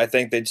forward. I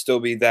think they'd still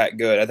be that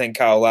good. I think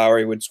Kyle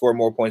Lowry would score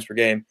more points per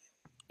game.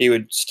 He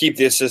would keep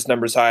the assist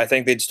numbers high. I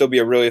think they'd still be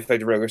a really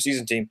effective regular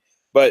season team.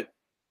 But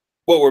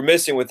what we're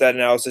missing with that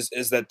analysis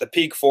is that the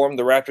peak form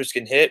the Raptors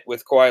can hit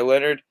with Kawhi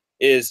Leonard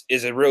is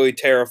a really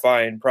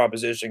terrifying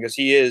proposition because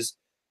he has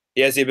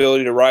the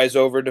ability to rise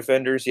over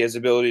defenders. He has the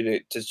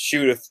ability to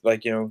shoot,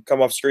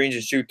 come off screens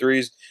and shoot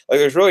threes. Like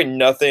there's really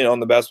nothing on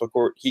the basketball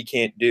court he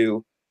can't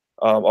do,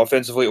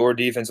 offensively or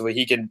defensively.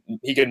 He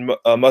can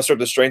muster up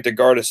the strength to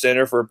guard a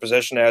center for a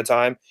possession at a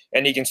time,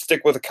 and he can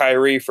stick with a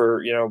Kyrie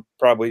for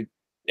probably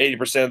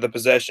 80% of the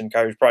possession.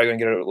 Kyrie's probably going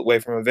to get it away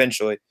from him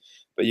eventually,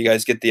 but you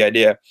guys get the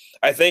idea.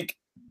 I think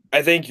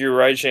you're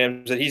right,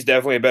 Shams, that he's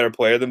definitely a better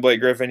player than Blake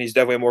Griffin. He's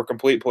definitely a more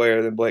complete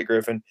player than Blake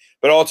Griffin.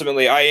 But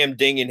ultimately, I am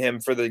dinging him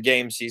for the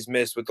games he's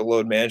missed with the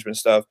load management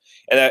stuff.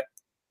 And that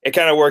it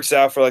kind of works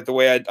out for like the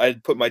way I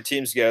put my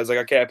teams together. I was like,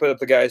 okay, I put up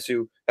the guys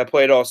who have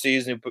played all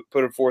season, who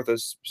put forth a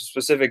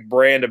specific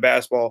brand of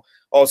basketball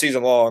all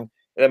season long.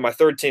 And then my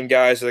third team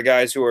guys are the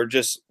guys who are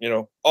just,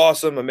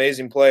 awesome,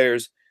 amazing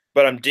players,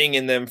 but I'm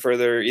dinging them for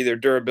their either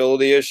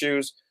durability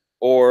issues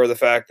or the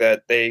fact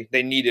that they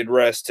needed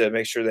rest to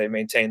make sure they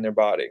maintain their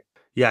body.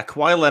 Yeah,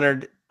 Kawhi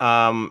Leonard,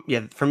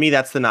 for me,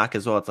 that's the knock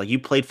as well. It's like you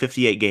played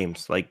 58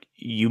 games. Like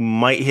you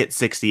might hit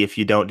 60 if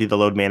you don't do the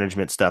load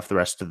management stuff the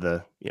rest of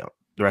the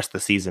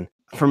season.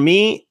 For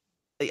me,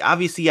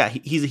 obviously, yeah,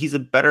 he's a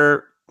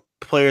better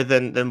player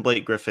than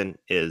Blake Griffin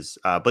is.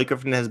 Blake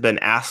Griffin has been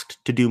asked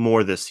to do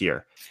more this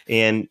year.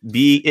 And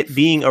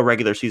being a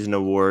regular season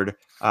award,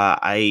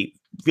 I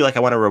feel like I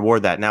want to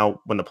reward that. Now,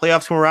 when the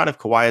playoffs come around, if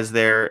Kawhi is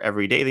there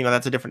every day,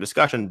 that's a different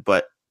discussion.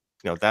 But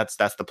that's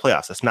the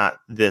playoffs. It's not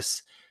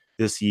this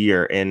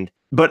year.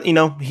 But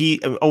he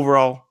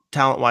overall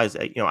talent wise,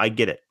 I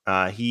get it.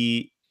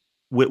 He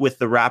with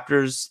the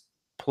Raptors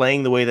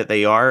playing the way that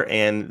they are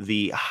and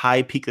the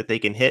high peak that they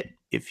can hit.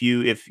 If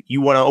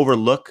you want to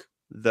overlook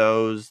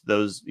those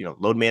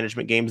load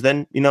management games,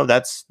 then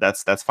that's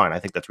fine. I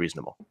think that's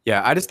reasonable.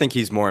 Yeah, I just think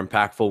he's more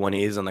impactful when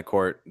he is on the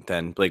court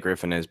than Blake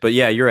Griffin is. But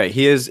yeah, you're right.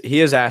 He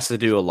is asked to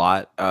do a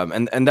lot,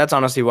 and that's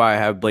honestly why I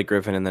have Blake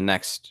Griffin in the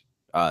next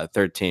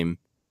third team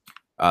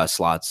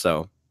slot.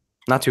 So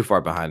not too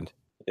far behind.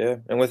 Yeah,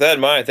 and with that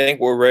in mind, I think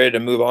we're ready to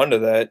move on to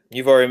that.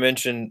 You've already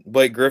mentioned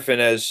Blake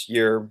Griffin as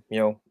your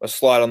a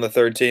slot on the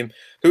third team.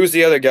 Who's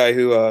the other guy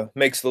who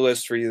makes the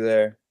list for you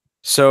there?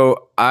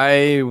 So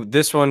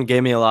this one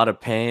gave me a lot of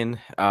pain.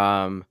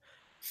 So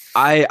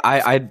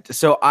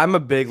I'm a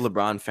big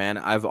LeBron fan.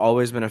 I've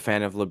always been a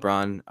fan of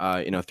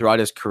LeBron. Throughout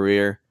his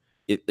career,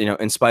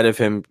 in spite of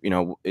him,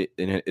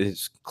 in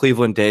his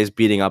Cleveland days,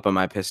 beating up on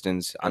my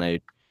Pistons on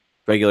a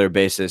regular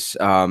basis.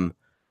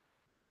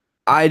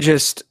 I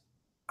just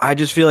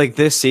feel like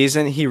this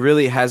season he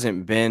really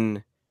hasn't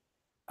been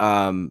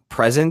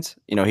present.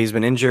 He's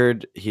been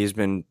injured. He's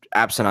been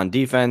absent on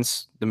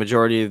defense the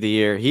majority of the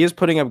year. He is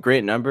putting up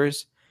great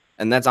numbers,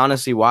 and that's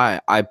honestly why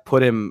I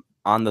put him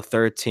on the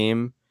third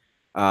team.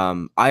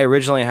 I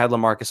originally had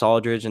LaMarcus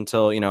Aldridge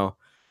until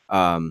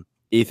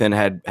Ethan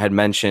had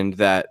mentioned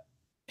that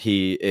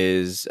he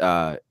is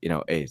a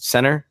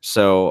center.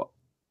 So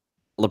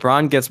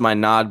LeBron gets my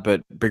nod,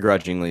 but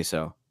begrudgingly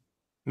so.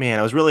 Man,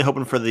 I was really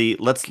hoping for the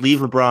let's leave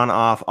LeBron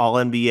off all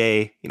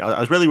NBA. I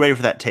was really ready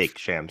for that take,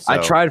 Shams. So. I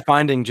tried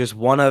finding just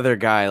one other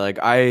guy. Like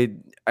I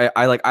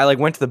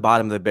went to the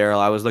bottom of the barrel.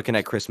 I was looking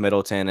at Chris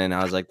Middleton and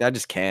I was like, that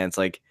just can't. It's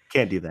like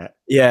can't do that.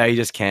 Yeah, you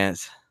just can't.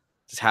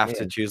 Just have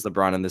to choose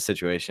LeBron in this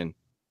situation.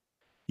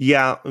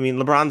 Yeah, I mean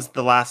LeBron's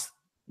the last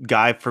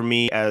guy for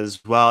me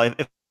as well.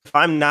 If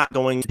I'm not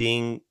going to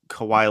ding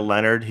Kawhi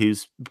Leonard,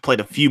 who's played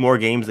a few more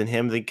games than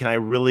him, then can I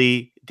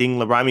really ding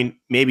LeBron? I mean,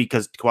 maybe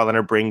because Kawhi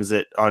Leonard brings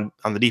it on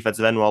the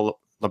defensive end while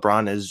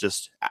LeBron is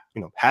just,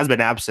 has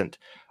been absent.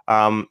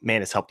 Man,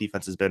 his help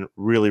defense has been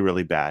really,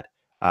 really bad.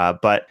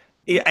 But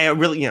I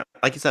really,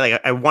 like you said,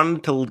 I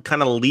wanted to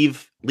kind of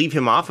leave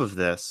him off of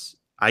this.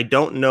 I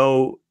don't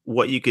know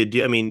what you could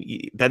do. I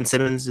mean, Ben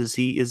Simmons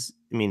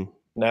I mean,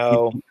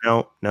 No,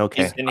 no,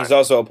 okay. he's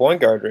also a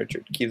point guard,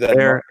 Richard. Keep that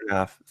in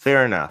mind.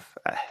 Fair enough.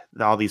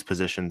 All these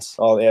positions.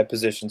 All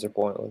positions are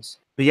pointless.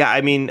 But yeah,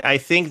 I mean, I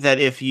think that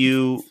if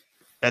you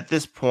at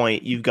this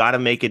point you've got to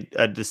make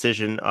a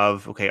decision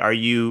of, okay, are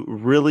you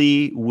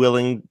really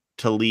willing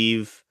to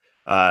leave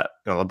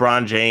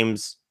LeBron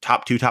James,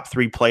 top 2, top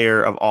 3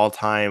 player of all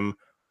time,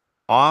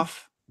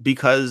 off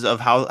because of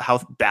how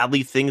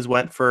badly things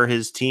went for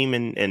his team,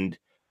 and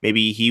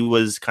maybe he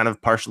was kind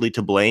of partially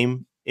to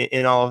blame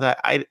in all of that.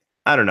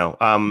 I don't know.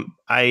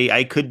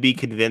 I could be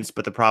convinced,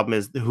 but the problem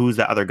is who's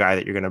the other guy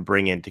that you're going to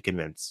bring in to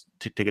convince?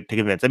 To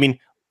convince. I mean,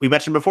 we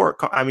mentioned before.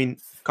 I mean,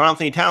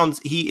 Karl-Anthony Towns.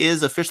 He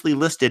is officially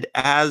listed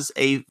as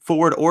a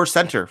forward or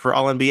center for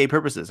All NBA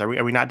purposes. Are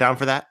we not down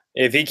for that?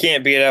 If he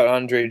can't beat out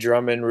Andre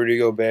Drummond, Rudy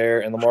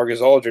Gobert, and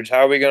LaMarcus Aldridge, how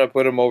are we going to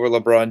put him over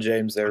LeBron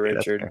James there, Okay,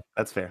 Richard?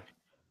 That's fair.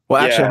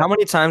 Well, actually, how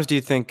many times do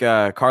you think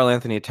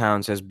Karl-Anthony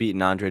Towns has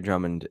beaten Andre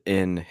Drummond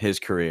in his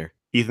career?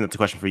 Ethan, that's a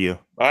question for you.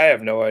 I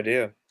have no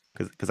idea.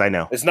 Because I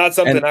know. It's not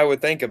something I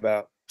would think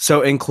about.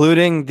 So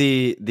including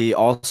the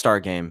All-Star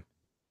game,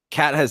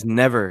 Cat has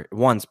never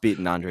once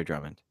beaten Andre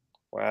Drummond.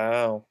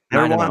 Wow.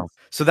 Never once.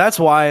 So that's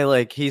why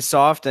like he's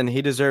soft and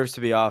he deserves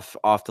to be off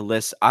the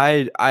list.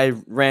 I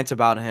rant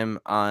about him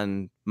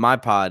on my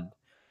pod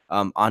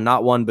on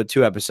not 1 but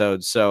 2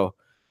 episodes. So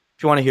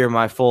if you want to hear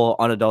my full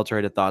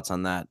unadulterated thoughts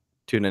on that,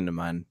 tune into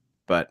mine.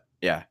 But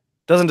yeah,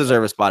 doesn't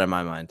deserve a spot in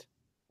my mind.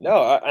 No,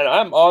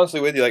 I'm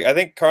honestly with you. Like, I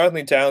think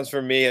Karl-Anthony Towns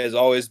for me has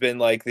always been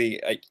like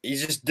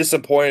he's just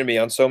disappointed me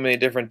on so many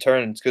different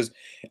turns. Because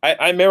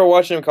I remember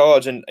watching him in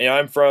college, and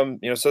I'm from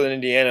Southern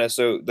Indiana,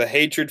 so the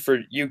hatred for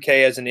UK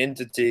as an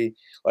entity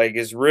like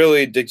is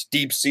really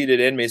deep seated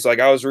in me. So like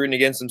I was rooting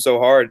against him so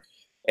hard,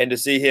 and to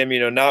see him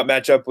not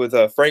match up with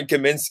Frank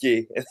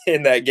Kaminsky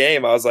in that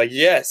game, I was like,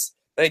 yes,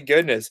 thank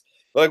goodness.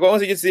 But like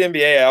once he gets to the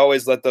NBA, I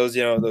always let those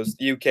those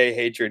UK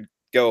hatred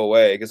go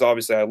away, because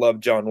obviously I love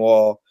John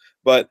Wall,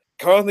 but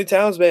Karl-Anthony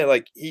Towns, man,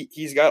 like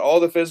he's got all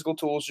the physical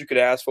tools you could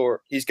ask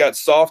for. He's got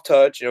soft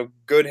touch,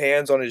 good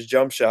hands on his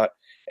jump shot,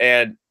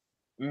 and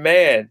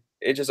man,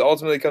 it just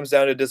ultimately comes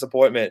down to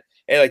disappointment.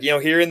 And like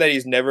hearing that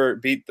he's never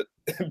beat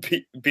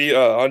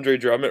Andre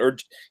Drummond, or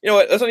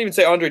what? Let's not even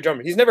say Andre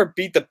Drummond. He's never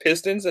beat the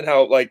Pistons, and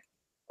how like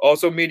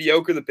also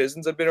mediocre the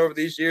Pistons have been over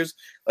these years.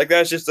 Like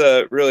that's just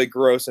a really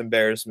gross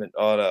embarrassment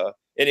on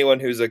anyone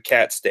who's a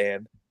Cat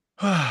stan.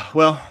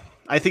 Well,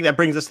 I think that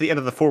brings us to the end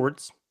of the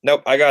forwards.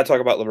 Nope, I gotta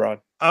talk about LeBron.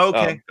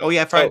 Okay.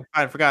 Fine.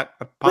 I forgot.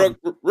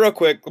 Real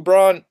quick,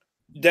 LeBron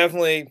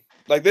definitely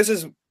this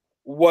is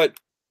what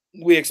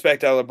we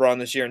expect out of LeBron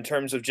this year in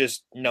terms of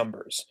just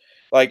numbers.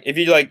 Like if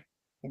you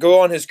go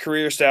on his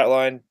career stat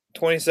line,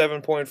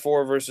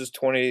 27.4 versus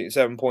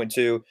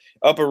 27.2,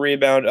 up a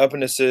rebound, up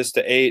an assist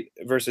to 8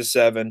 versus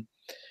 7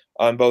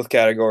 on both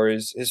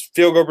categories. His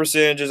field goal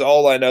percentages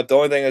all line up. The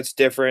only thing that's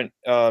different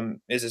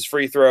is his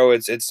free throw.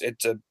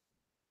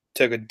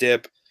 Took a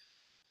dip.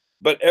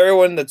 But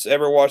everyone that's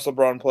ever watched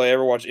LeBron play,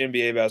 ever watched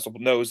NBA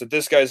basketball, knows that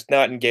this guy's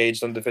not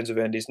engaged on the defensive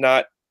end. He's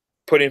not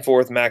putting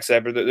forth max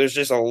effort. There's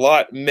just a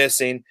lot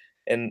missing,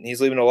 and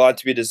he's leaving a lot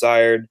to be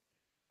desired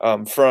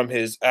from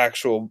his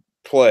actual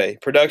play.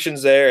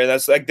 Production's there, and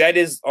that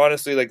is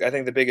honestly I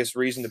think the biggest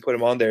reason to put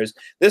him on there is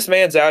this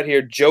man's out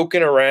here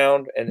joking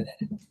around and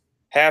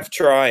half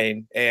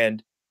trying,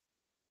 and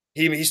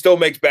he still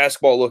makes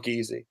basketball look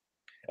easy.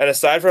 And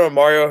aside from a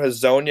Mario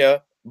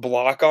Hezonja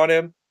block on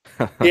him,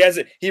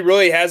 he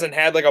really hasn't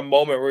had a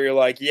moment where you're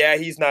like, yeah,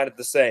 he's not at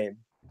the same.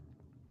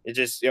 It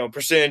just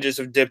percentages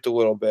have dipped a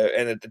little bit,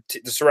 and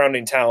the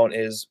surrounding talent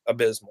is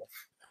abysmal.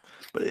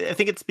 But I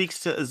think it speaks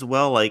to as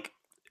well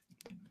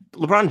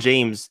LeBron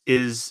James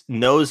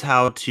knows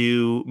how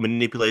to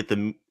manipulate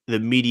the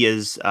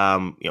media's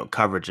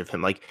coverage of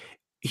him. Like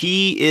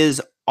he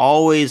is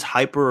always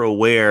hyper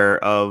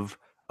aware of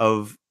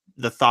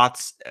the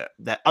thoughts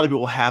that other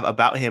people have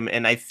about him,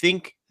 and I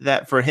think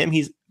that for him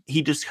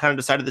he just kind of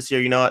decided this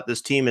year,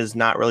 this team is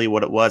not really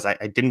what it was. I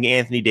didn't get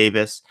Anthony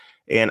Davis,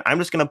 and I'm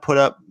just going to put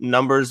up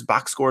numbers,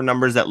 box score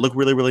numbers that look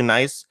really, really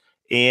nice.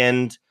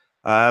 And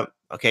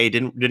okay,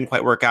 didn't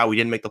quite work out. We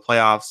didn't make the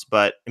playoffs,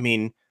 but I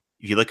mean,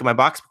 if you look at my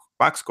box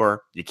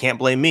score, you can't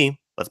blame me.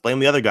 Let's blame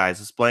the other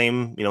guys. Let's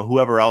blame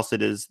whoever else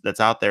it is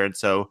that's out there. And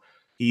so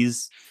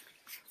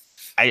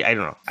I don't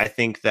know. I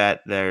think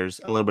that there's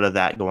a little bit of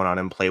that going on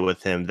in play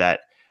with him, that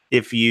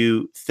if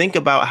you think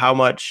about how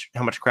much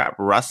crap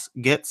Russ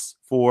gets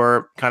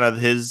for kind of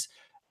his,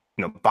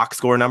 box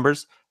score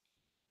numbers,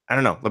 I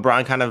don't know.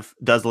 LeBron kind of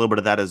does a little bit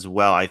of that as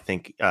well. I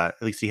think at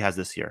least he has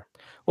this year.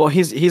 Well,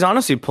 he's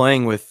honestly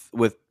playing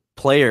with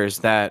players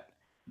that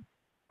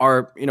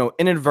are,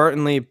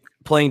 inadvertently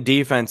playing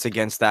defense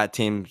against that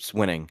team's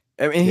winning.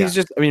 I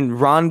mean,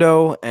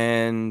 Rondo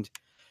and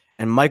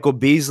Michael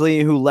Beasley,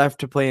 who left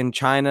to play in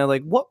China.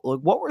 What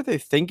were they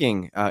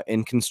thinking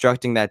in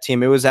constructing that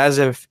team? It was as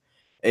if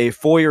a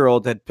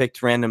 4-year-old had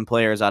picked random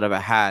players out of a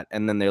hat,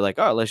 and then they're like,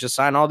 oh, let's just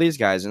sign all these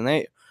guys. And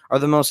they are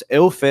the most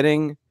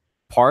ill-fitting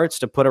parts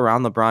to put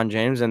around LeBron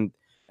James. And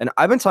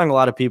I've been telling a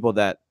lot of people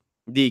that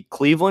the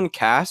Cleveland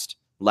cast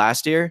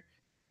last year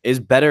is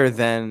better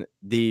than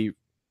the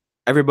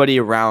everybody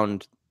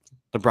around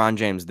LeBron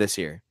James this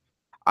year.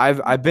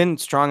 I've been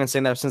strong in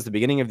saying that since the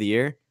beginning of the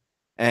year,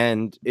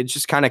 and it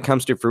just kind of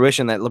comes to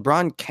fruition that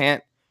LeBron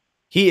can't.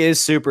 He is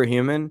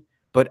superhuman,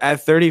 but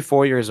at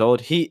 34 years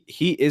old, he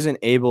isn't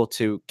able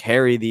to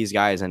carry these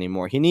guys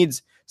anymore. He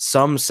needs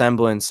some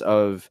semblance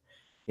of,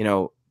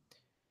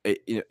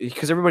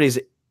 because everybody's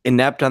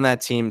inept on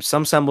that team,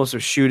 some semblance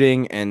of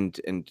shooting and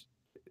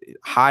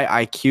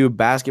high IQ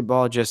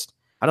basketball. Just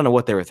I don't know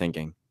what they were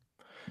thinking.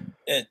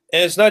 And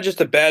it's not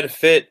just a bad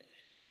fit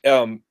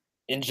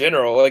in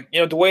general. Like,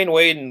 Dwayne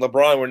Wade and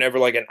LeBron were never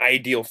like an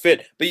ideal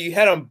fit, but you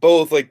had them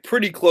both like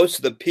pretty close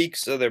to the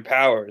peaks of their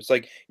powers.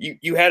 Like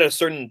you had a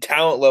certain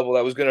talent level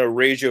that was going to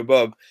raise you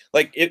above.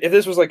 Like if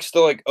this was like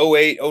still like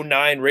 08,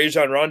 09,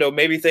 Rajon Rondo,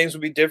 maybe things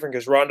would be different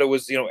because Rondo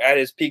was, at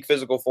his peak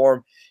physical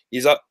form.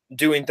 He's up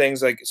doing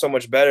things like so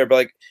much better, but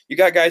like you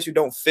got guys who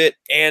don't fit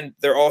and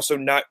they're also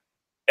not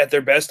at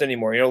their best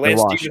anymore.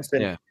 Lance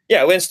Stevenson.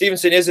 Yeah, Lance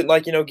Stevenson isn't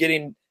like,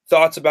 getting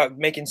thoughts about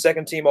making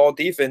second team all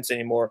defense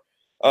anymore.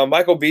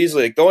 Michael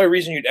Beasley, the only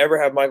reason you'd ever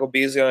have Michael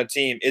Beasley on a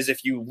team is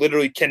if you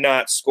literally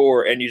cannot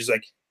score and you just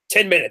like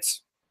 10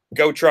 minutes,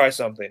 go try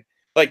something.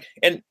 Like,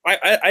 and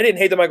I didn't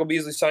hate the Michael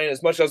Beasley signing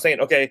as much as I was saying,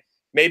 okay,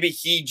 maybe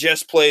he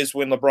just plays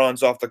when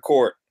LeBron's off the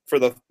court for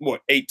the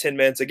 8-10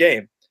 minutes a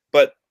game.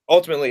 But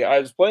ultimately, I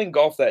was playing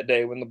golf that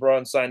day when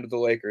LeBron signed with the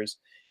Lakers,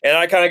 and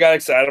I kind of got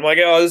excited. I'm like,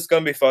 oh, this is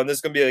gonna be fun. This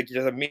is gonna be like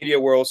just a media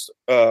world,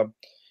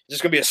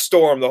 just gonna be a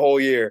storm the whole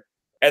year.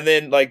 And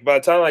then, like, by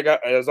the time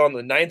I was on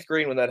the 9th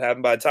green when that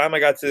happened. By the time I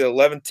got to the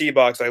 11th tee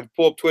box, I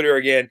pull up Twitter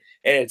again,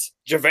 and it's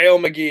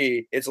JaVale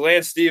McGee, it's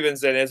Lance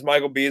Stevenson, it's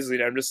Michael Beasley.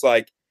 And I'm just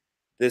like,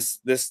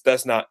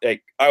 that's not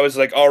like, I was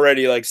like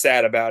already like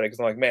sad about it because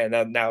I'm like,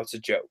 man, now it's a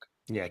joke.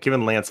 Yeah,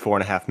 giving Lance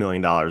 $4.5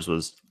 million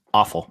was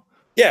awful.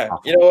 Yeah,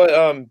 awful. You know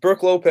what?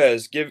 Brooke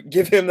Lopez,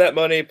 give him that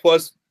money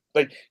plus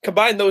like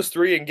combine those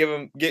three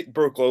and get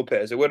Brooke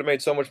Lopez. It would have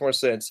made so much more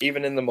sense,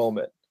 even in the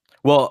moment.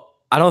 Well,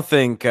 I don't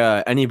think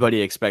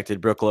anybody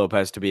expected Brooke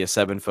Lopez to be a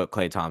 7-foot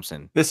Klay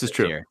Thompson. This is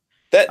true. Year.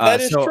 That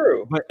is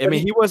true. But I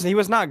mean, he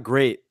was not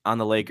great on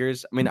the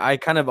Lakers. I mean, I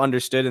kind of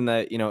understood in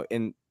that,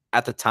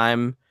 at the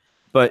time,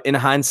 but in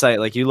hindsight,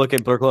 like you look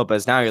at Brooke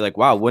Lopez now, you're like,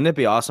 wow, wouldn't it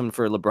be awesome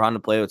for LeBron to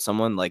play with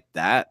someone like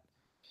that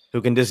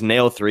who can just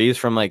nail threes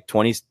from like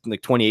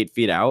 28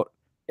 feet out?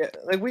 Yeah,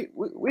 like we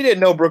didn't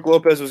know Brooke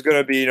Lopez was going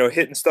to be,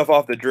 hitting stuff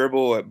off the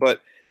dribble,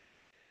 but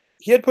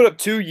he had put up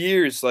 2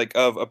 years like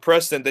of a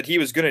precedent that he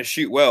was going to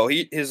shoot well.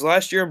 His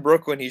last year in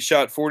Brooklyn, he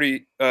shot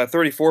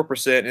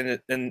 34%,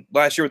 and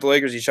last year with the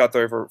Lakers, he shot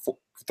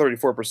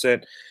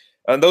 34%.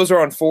 And those are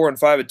on 4 and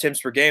 5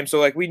 attempts per game. So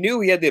like we knew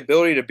he had the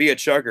ability to be a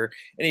chugger,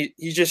 and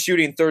he's just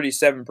shooting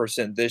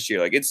 37% this year.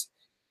 Like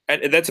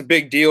and that's a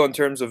big deal in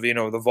terms of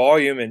the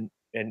volume and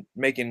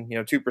making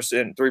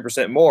 2%,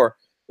 3% more.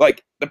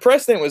 Like the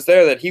precedent was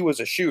there that he was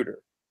a shooter.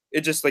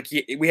 It just like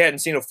we hadn't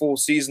seen a full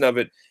season of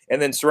it, and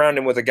then surround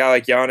him with a guy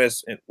like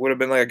Giannis, it would have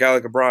been like a guy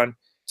like LeBron.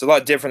 It's a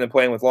lot different than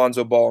playing with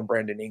Lonzo Ball and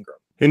Brandon Ingram.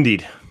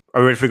 Indeed.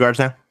 Are we ready for guards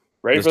now?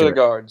 Ready for the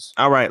guards.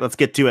 All right, let's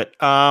get to it.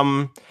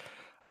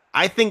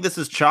 I think this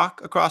is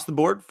chalk across the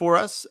board for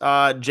us.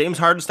 James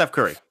Harden, Steph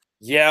Curry.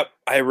 Yep,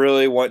 I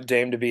really want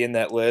Dame to be in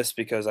that list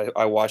because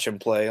I watch him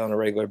play on a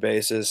regular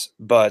basis,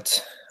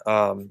 but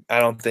I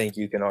don't think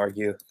you can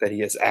argue that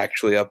he is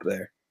actually up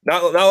there.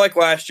 Not like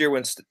last year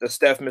when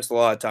Steph missed a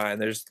lot of time.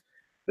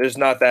 There's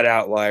not that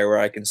outlier where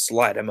I can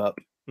slide him up.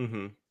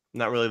 Mm-hmm.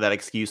 Not really that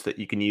excuse that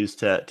you can use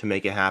to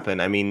make it happen.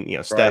 I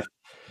mean, Steph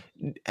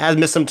has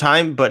missed some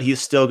time, but he's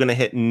still going to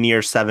hit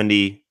near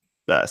 70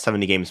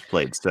 games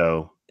played.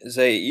 So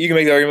you can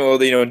make the argument,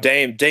 well,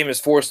 Dame is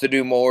forced to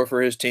do more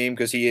for his team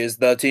because he is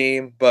the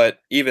team. But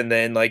even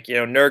then, like,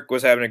 Nurk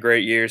was having a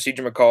great year.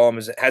 CJ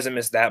McCollum hasn't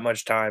missed that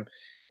much time.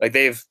 Like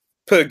they've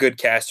put a good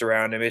cast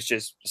around him. It's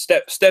just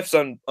Steph's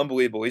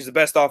unbelievable. He's the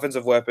best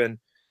offensive weapon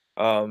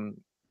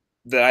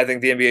that I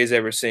think the NBA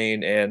ever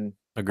seen, and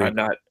agreed.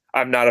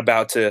 I'm not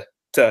about to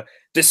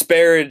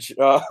disparage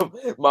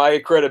my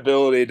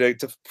credibility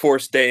to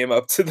force Dame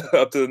up to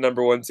the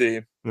number one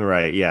team.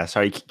 Right? Yeah.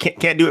 Sorry,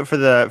 can't do it for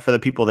the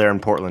people there in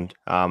Portland.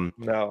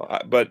 No,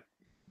 but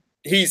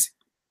he's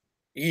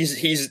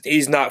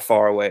not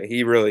far away.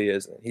 He really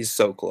isn't. He's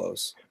so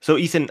close. So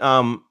Ethan,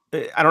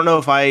 I don't know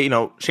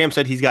if Sham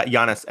said he's got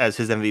Giannis as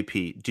his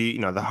MVP.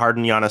 Do the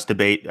Harden Giannis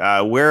debate?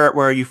 Where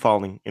are you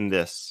falling in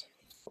this?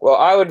 Well,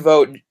 I would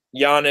vote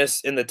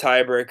Giannis in the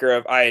tiebreaker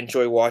of I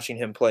enjoy watching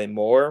him play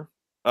more.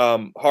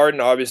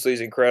 Harden obviously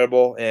is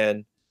incredible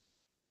and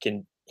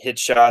can hit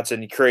shots,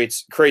 and he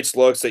creates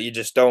looks that you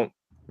just don't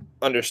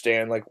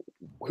understand. Like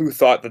who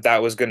thought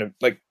that was going to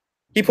like.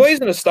 He plays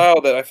in a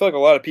style that I feel like a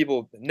lot of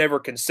people never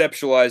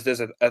conceptualized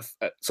as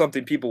a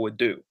something people would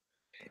do.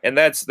 And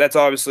that's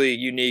obviously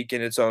unique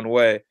in its own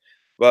way.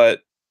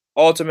 But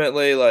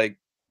ultimately, like,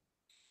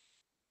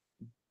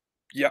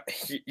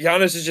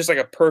 Giannis is just like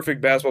a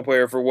perfect basketball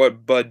player for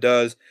what Bud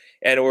does.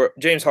 And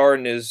James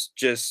Harden is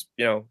just,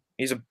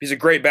 he's a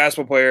great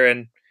basketball player.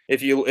 And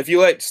if you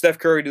let Steph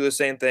Curry do the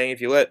same thing,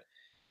 if you let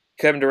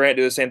Kevin Durant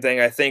do the same thing,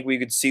 I think we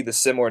could see the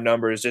similar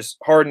numbers. Just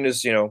Harden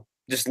is,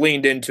 just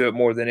leaned into it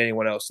more than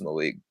anyone else in the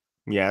league.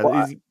 Yeah,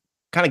 Well, he's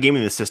kind of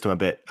gaming the system a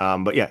bit.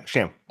 But yeah,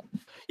 Sham.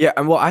 Yeah,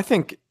 and well, I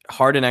think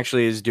Harden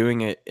actually is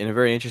doing it in a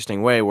very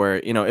interesting way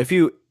where, if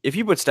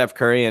you put Steph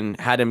Curry and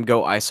had him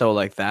go ISO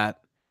like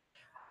that,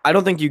 I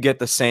don't think you get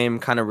the same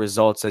kind of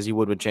results as you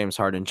would with James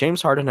Harden.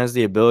 James Harden has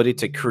the ability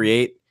to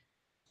create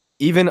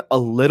even a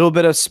little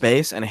bit of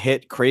space and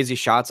hit crazy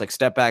shots like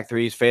step back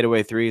threes,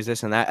 fadeaway threes,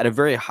 this and that at a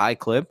very high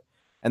clip.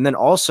 And then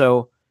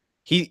also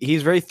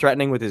he's very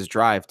threatening with his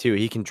drive too.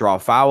 He can draw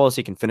fouls,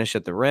 he can finish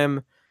at the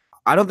rim.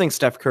 I don't think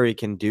Steph Curry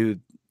can do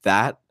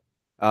that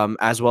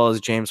as well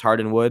as James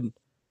Harden would.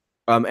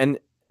 And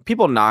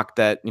people knock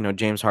that,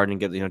 James Harden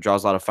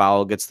draws a lot of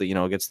foul, gets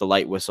the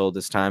light whistle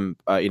this time,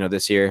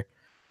 this year.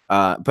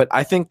 But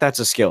I think that's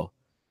a skill.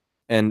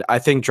 And I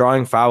think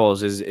drawing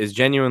fouls is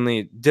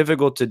genuinely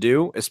difficult to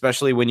do,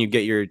 especially when you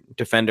get your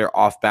defender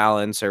off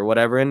balance or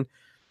whatever. And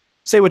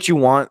say what you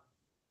want,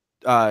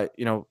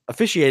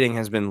 officiating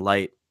has been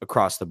light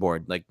across the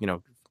board. Like, a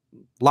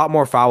lot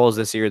more fouls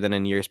this year than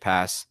in years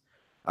past.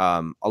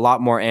 A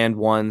lot more and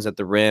ones at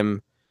the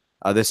rim,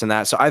 this and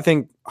that. So I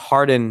think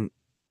Harden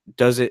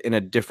does it in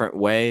a different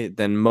way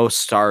than most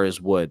stars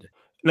would.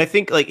 And I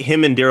think like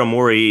him and Daryl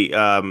Morey,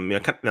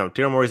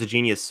 Daryl Morey's a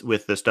genius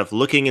with the stuff,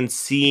 looking and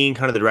seeing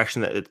kind of the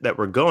direction that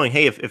we're going.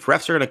 Hey, if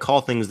refs are going to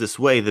call things this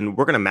way, then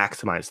we're going to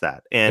maximize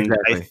that. And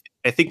exactly.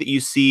 I think that you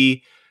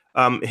see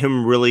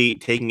him really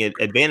taking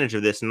advantage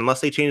of this. And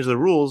unless they change the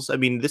rules, I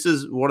mean, this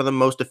is one of the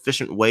most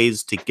efficient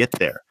ways to get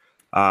there.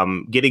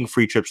 Getting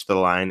free trips to the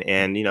line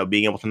and,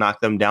 being able to knock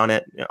them down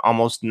at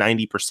almost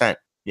 90%.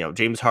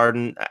 James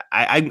Harden,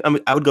 I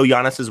would go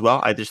Giannis as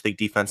well. I just think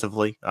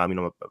defensively, I'm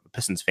a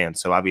Pistons fan,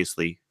 so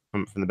obviously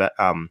from the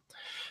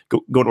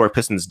going to our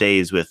Pistons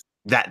days with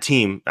that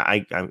team,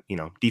 I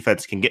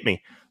defense can get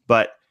me.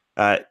 But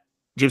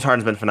James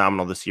Harden's been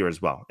phenomenal this year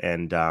as well,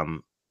 and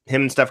him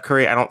and Steph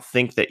Curry, I don't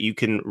think that you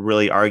can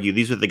really argue.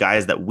 These are the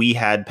guys that we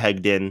had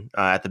pegged in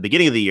at the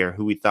beginning of the year,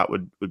 who we thought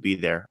would be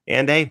there,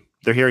 and hey,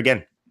 they're here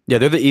again. Yeah,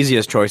 they're the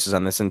easiest choices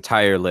on this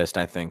entire list,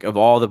 I think. Of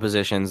all the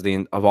positions,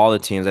 of all the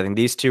teams, I think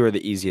these two are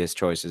the easiest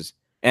choices.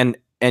 And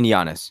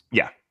Giannis.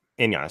 Yeah,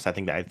 and Giannis. I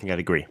think I'd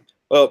agree.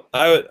 Well,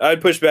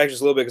 I'd push back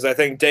just a little bit because I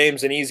think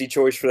Dame's an easy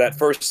choice for that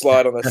first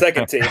slot on the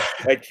second team.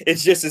 Like,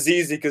 it's just as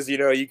easy because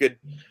you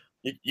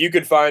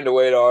could find a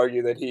way to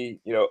argue that he,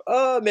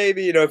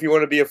 maybe, if you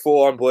want to be a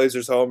full-on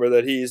Blazers homer,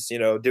 that he's,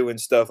 doing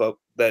stuff up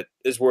that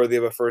is worthy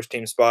of a first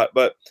team spot.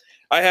 But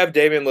I have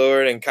Damian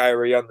Lillard and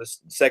Kyrie on the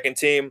second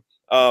team.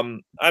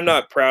 I'm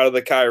not proud of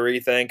the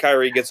Kyrie thing.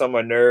 Kyrie gets on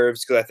my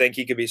nerves because I think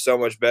he could be so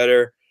much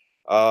better.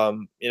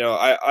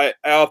 I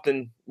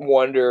often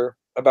wonder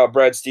about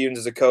Brad Stevens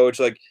as a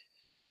coach. Like,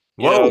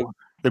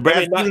 the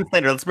Brad Stevens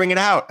slander. Let's bring it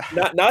out.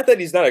 Not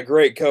that he's not a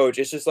great coach.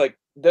 It's just like,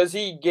 does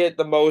he get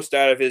the most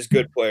out of his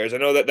good players? I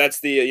know that's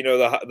the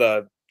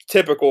the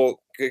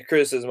typical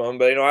criticism of him,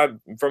 but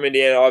I'm from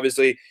Indiana.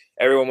 Obviously,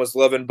 everyone was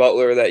loving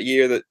Butler that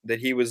year that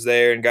he was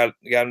there and got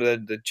into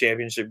the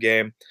championship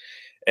game.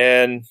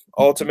 And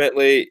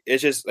ultimately,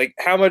 it's just like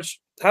how much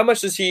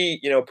does he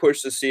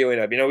push the ceiling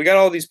up? We got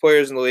all these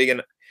players in the league,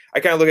 and I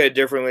kind of look at it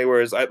differently.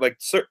 Whereas I like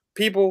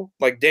people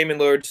like Damian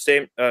Lillard,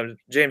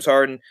 James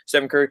Harden,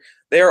 Stephen Curry,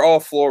 they are all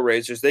floor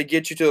raisers. They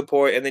get you to the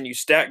point, and then you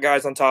stack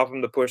guys on top of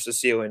them to push the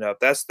ceiling up.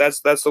 That's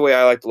the way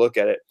I like to look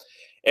at it.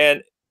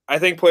 And I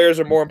think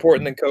players are more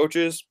important than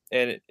coaches.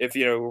 And if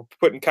we're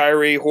putting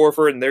Kyrie,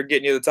 Horford, and they're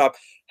getting you to the top,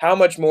 how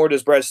much more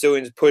does Brad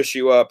Stevens push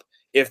you up?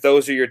 If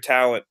those are your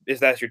talent, if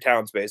that's your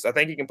talent space, I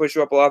think he can push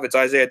you up a lot. If it's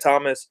Isaiah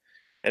Thomas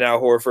and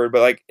Al Horford,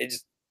 but like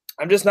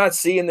I'm just not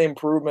seeing the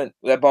improvement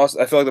that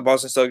I feel like the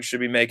Boston Celtics should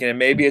be making. And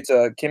maybe it's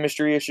a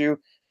chemistry issue,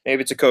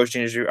 maybe it's a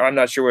coaching issue. I'm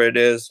not sure what it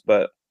is,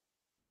 but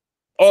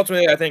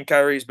ultimately, I think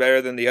Kyrie's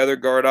better than the other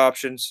guard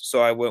options,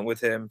 so I went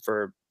with him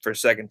for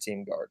second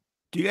team guard.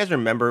 Do you guys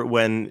remember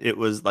when it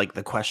was like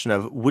the question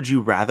of would you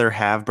rather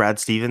have Brad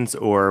Stevens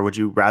or would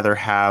you rather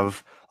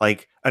have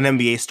like an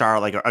NBA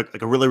star, like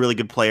a really really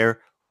good player?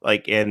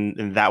 Like,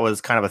 and that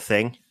was kind of a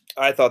thing.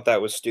 I thought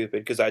that was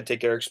stupid because I'd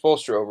take Eric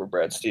Spoelstra over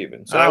Brad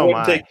Stevens. I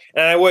wouldn't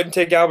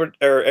take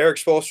Eric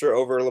Spoelstra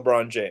over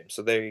LeBron James.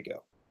 So there you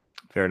go.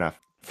 Fair enough.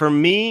 For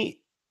me,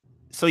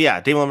 so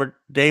yeah, Dame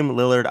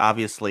Lillard,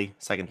 obviously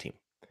second team.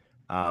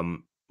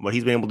 What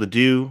he's been able to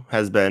do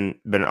has been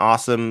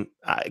awesome.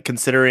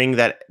 Considering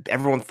that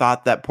everyone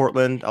thought that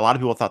Portland, a lot of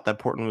people thought that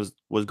Portland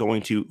was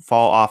going to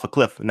fall off a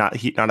cliff. Not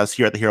us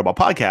here at the Hero Ball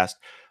podcast.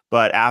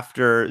 But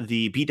after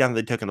the beatdown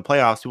they took in the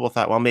playoffs, people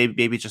thought, well,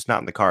 maybe it's just not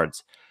in the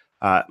cards.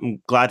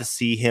 I'm glad to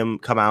see him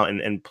come out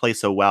and play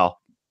so well.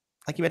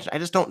 Like you mentioned, I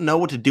just don't know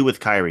what to do with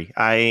Kyrie.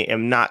 I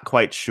am not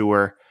quite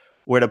sure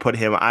where to put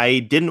him. I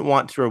didn't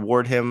want to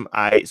reward him.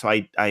 I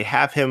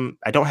have him.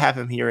 I don't have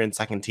him here in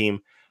second team.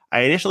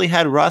 I initially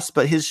had Russ,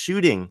 but his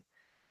shooting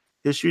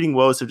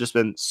woes have just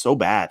been so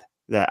bad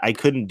that I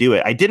couldn't do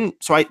it. I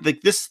didn't. So I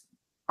like this.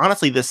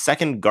 Honestly, the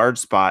second guard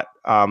spot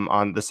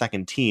on the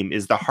second team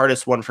is the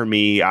hardest one for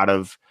me out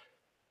of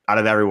out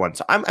of everyone.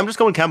 So I'm just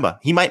going Kemba.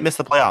 He might miss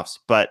the playoffs,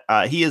 but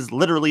he is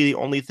literally the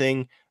only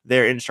thing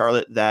there in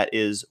Charlotte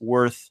that's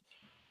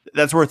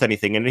worth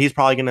anything. And he's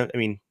probably gonna. I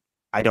mean,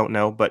 I don't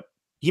know, but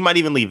he might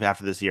even leave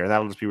after this year, and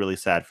that'll just be really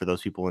sad for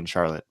those people in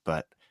Charlotte.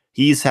 But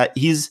he's had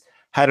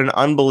an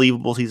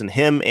unbelievable season.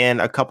 Him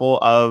and a couple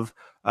of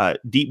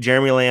deep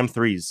Jeremy Lamb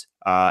threes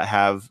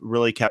have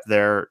really kept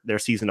their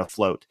season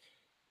afloat.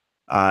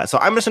 So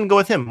I'm just gonna go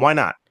with him. Why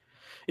not?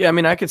 Yeah, I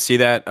mean, I could see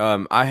that.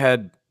 I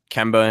had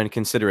Kemba in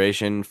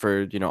consideration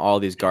for all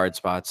these guard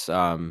spots.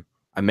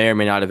 I may or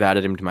may not have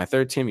added him to my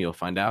third team. You'll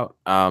find out.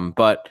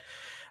 But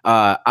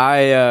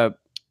I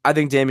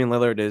think Damian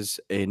Lillard is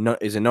a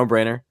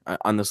no-brainer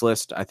on this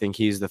list. I think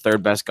he's the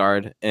third best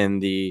guard in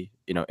the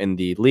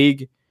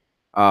league.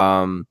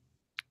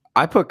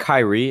 I put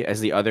Kyrie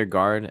as the other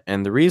guard,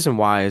 and the reason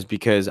why is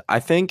because I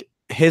think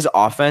his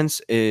offense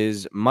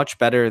is much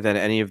better than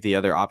any of the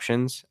other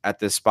options at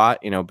this spot.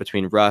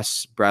 Between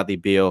Russ, Bradley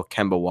Beal,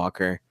 Kemba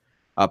Walker,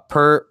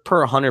 per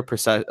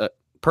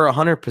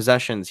 100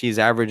 possessions, he's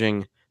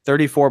averaging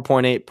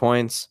 34.8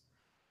 points,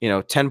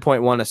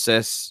 10.1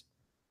 assists,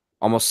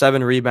 almost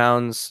 7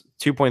 rebounds,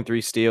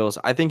 2.3 steals.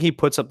 I think he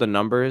puts up the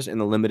numbers in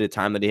the limited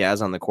time that he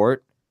has on the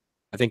court.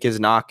 I think his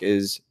knock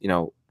is,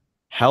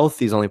 health.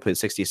 He's only played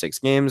 66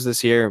 games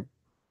this year,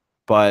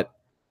 but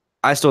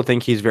I still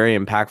think he's very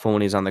impactful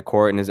when he's on the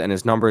court, and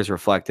his numbers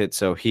reflect it.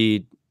 So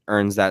he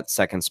earns that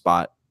second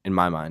spot in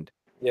my mind.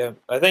 Yeah,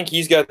 I think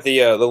he's got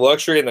the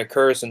luxury and the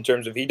curse in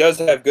terms of he does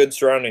have good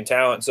surrounding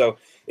talent. So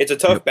it's a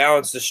tough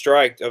balance to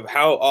strike of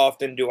how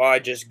often do I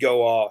just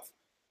go off.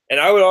 And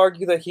I would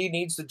argue that he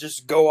needs to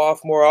just go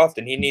off more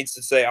often. He needs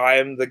to say, I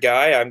am the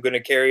guy. I'm going to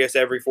carry us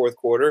every fourth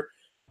quarter.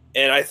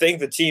 And I think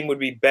the team would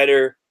be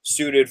better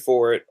suited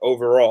for it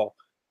overall.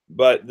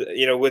 But,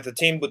 with the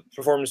team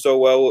performing so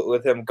well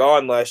with him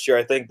gone last year,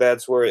 I think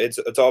that's where it's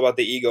all about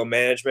the ego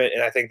management.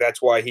 And I think that's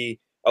why he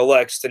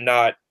elects to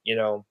not,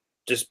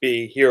 just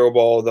be hero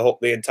ball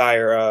the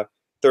entire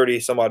 30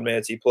 some odd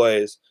minutes he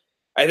plays.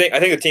 I think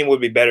the team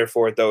would be better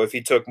for it, though, if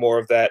he took more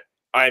of that.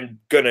 I'm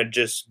gonna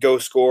just go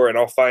score, and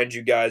I'll find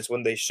you guys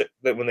when they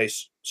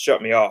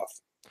shut me off.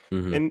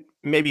 Mm-hmm. And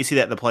maybe you see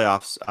that in the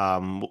playoffs.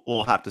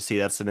 We'll have to see.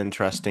 That's an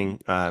interesting.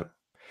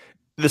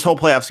 This whole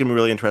playoff's gonna be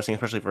really interesting,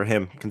 especially for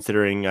him,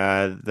 considering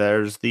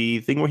there's the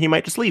thing where he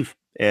might just leave,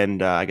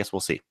 and I guess we'll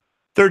see.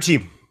 Third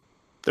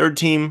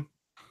team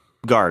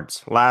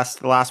guards. The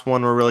last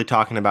one we're really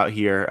talking about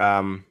here.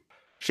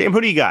 Sham,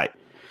 who do you got?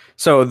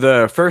 So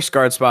the first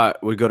guard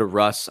spot would go to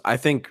Russ. I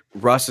think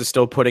Russ is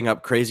still putting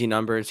up crazy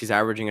numbers. He's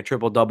averaging a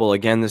triple-double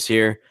again this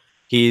year.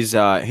 He's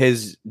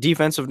his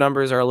defensive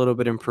numbers are a little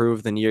bit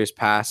improved than years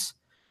past.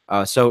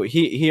 So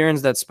he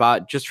earns that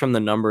spot just from the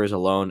numbers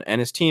alone. And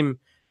his team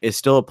is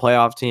still a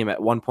playoff team.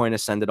 At one point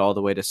ascended all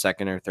the way to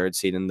second or third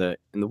seed in the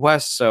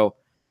West. So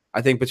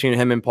I think between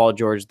him and Paul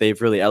George,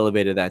 they've really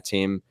elevated that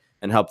team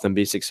and helped them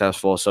be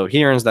successful. So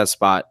he earns that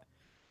spot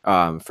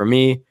for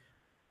me.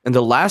 And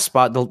the last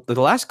spot,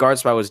 the last guard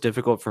spot was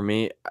difficult for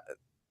me.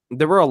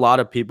 There were a lot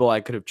of people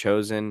I could have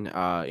chosen.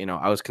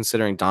 I was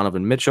considering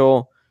Donovan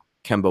Mitchell,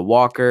 Kemba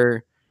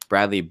Walker,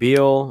 Bradley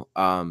Beal,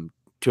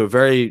 to a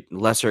very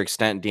lesser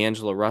extent,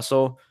 D'Angelo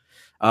Russell.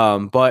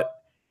 But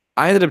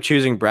I ended up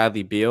choosing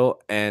Bradley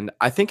Beal, and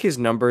I think his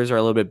numbers are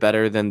a little bit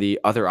better than the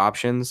other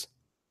options.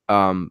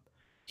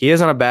 He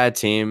is on a bad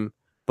team,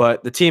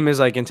 but the team is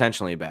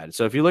intentionally bad.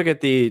 So if you look at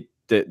the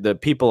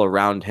people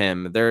around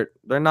him, they're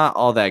not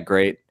all that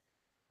great.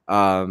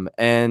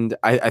 And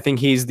I think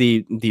he's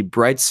the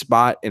bright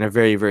spot in a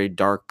very, very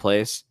dark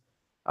place.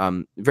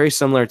 Very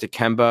similar to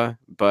Kemba,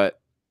 but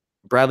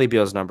Bradley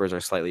Beal's numbers are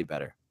slightly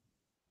better.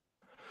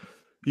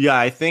 Yeah,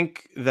 I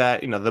think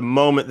that, the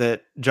moment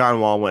that John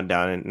Wall went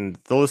down, and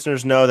the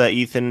listeners know that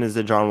Ethan is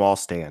a John Wall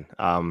stan,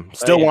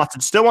 still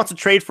wants to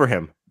trade for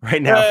him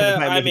right now.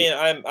 I mean,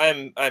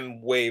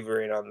 I'm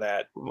wavering on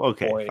that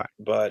point,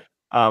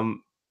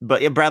 fine.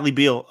 But yeah, Bradley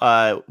Beal,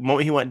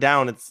 moment he went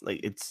down,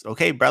 it's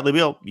okay, Bradley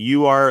Beal,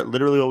 you are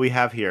literally what we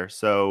have here.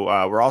 So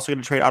we're also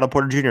going to trade Otto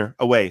Porter Jr.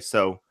 away.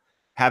 So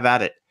have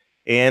at it.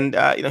 And,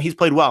 he's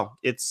played well.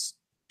 It's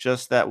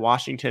just that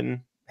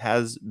Washington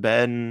has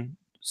been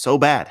so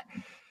bad.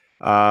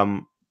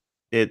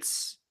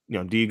 It's,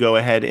 do you go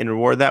ahead and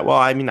reward that? Well,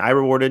 I mean, I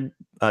rewarded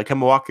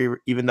Kemba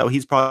Walker, even though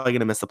he's probably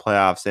going to miss the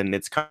playoffs. And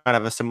it's kind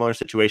of a similar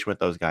situation with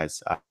those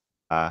guys.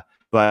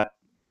 But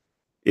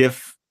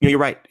if, you're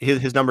right,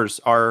 his numbers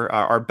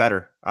are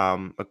better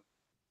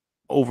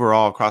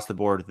overall across the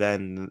board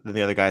than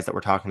the other guys that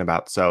we're talking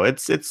about. So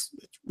it's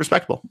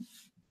respectable.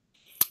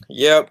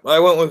 Yep, I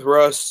went with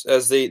Russ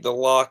as the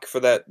lock for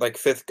that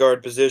fifth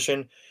guard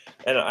position,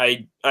 and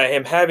I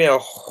am having a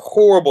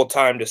horrible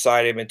time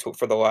deciding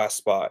for the last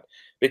spot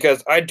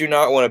because I do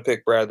not want to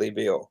pick Bradley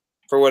Beal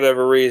for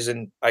whatever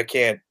reason. I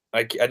can't.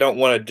 I don't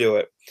want to do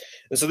it,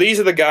 and so these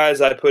are the guys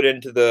I put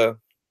into the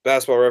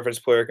Basketball Reference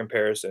player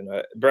comparison: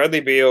 Bradley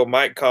Beal,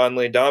 Mike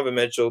Conley, Donovan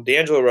Mitchell,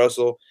 D'Angelo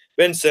Russell,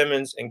 Ben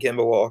Simmons, and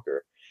Kemba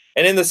Walker.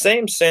 And in the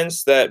same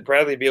sense that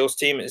Bradley Beal's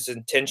team is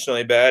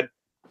intentionally bad,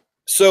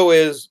 so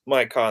is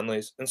Mike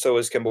Conley's, and so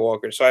is Kemba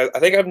Walker. So I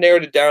think I've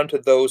narrowed it down to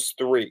those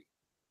three.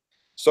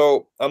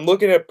 So I'm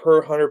looking at per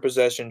 100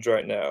 possessions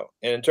right now.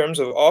 And in terms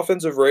of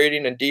offensive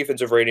rating and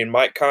defensive rating,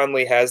 Mike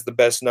Conley has the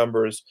best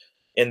numbers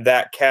in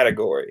that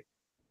category.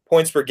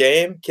 Points per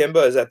game,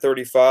 Kemba is at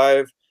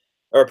 35,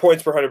 or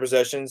points per 100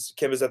 possessions,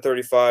 Kemba's at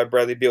 35,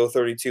 Bradley Beal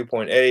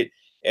 32.8,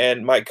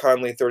 and Mike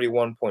Conley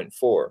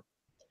 31.4.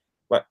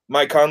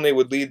 Mike Conley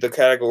would lead the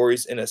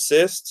categories in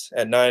assists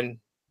at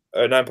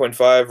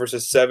 9.5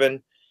 versus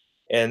 7,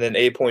 and then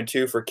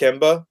 8.2 for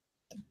Kemba.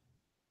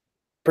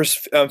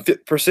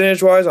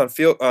 Percentage wise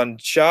on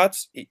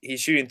shots, he's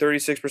shooting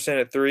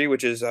 36% at 3,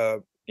 which is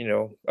a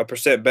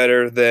percent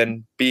better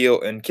than Beal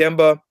and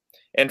Kemba.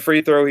 And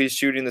free throw, he's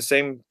shooting the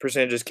same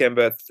percentage as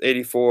Kemba at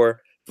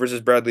 84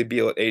 versus Bradley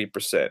Beal at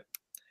 80%.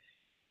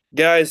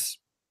 Guys,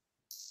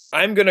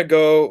 I'm gonna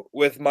go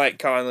with Mike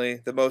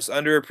Conley, the most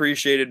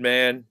underappreciated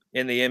man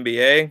in the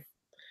NBA,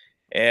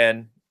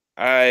 and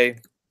I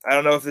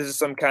don't know if this is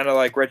some kind of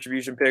like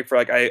retribution pick for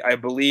like I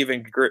believe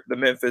in the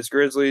Memphis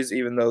Grizzlies,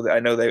 even though I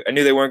knew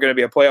they weren't going to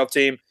be a playoff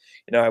team.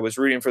 I was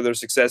rooting for their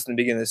success in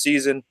the beginning of the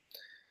season,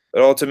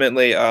 but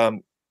ultimately,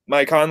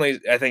 Mike Conley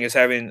I think is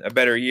having a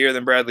better year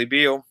than Bradley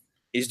Beal.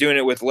 He's doing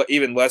it with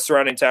even less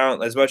surrounding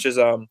talent. As much as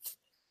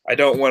I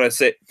don't want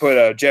to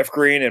put Jeff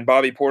Green and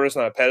Bobby Portis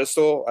on a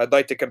pedestal, I'd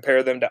like to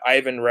compare them to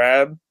Ivan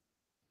Rabb,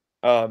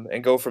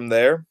 and go from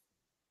there.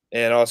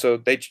 And also,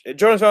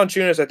 Jonas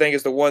Valanciunas, I think,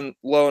 is the one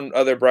lone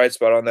other bright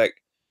spot on that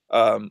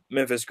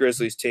Memphis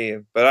Grizzlies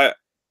team. But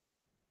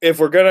if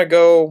we're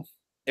gonna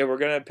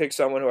pick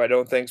someone who I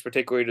don't think is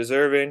particularly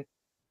deserving,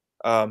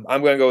 I'm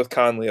gonna go with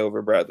Conley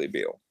over Bradley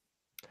Beal.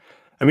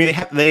 I mean,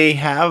 they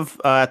have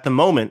at the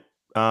moment,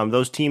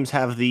 those teams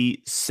have the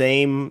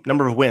same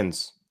number of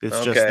wins.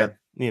 It's just that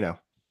I mean,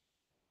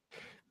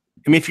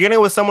 if you're gonna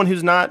go with someone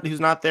who's not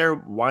there,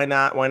 why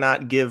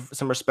not give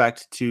some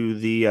respect to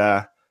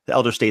the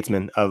elder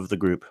statesman of the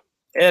group?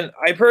 And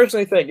I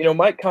personally think,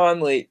 Mike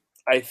Conley,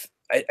 I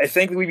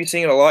think we'd be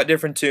seeing it a lot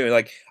different too.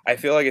 Like, I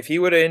feel like if he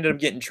would have ended up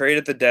getting traded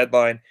at the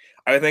deadline,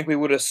 I think we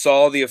would have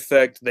saw the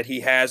effect that he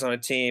has on a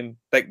team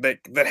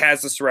that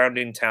has the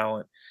surrounding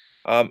talent.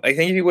 I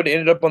think if he would have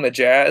ended up on the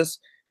Jazz,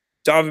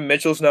 Donovan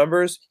Mitchell's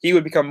numbers, he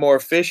would become more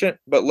efficient,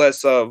 but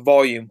less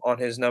volume on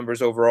his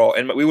numbers overall.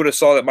 And we would have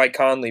saw that Mike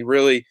Conley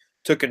really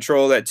took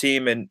control of that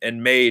team and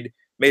made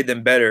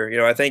them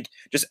better. I think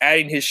just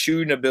adding his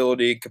shooting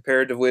ability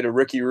comparatively to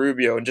Ricky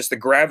Rubio and just the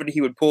gravity he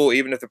would pull,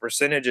 even if the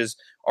percentages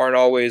aren't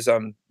always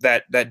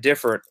that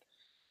different.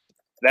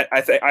 That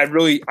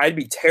I'd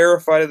be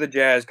terrified of the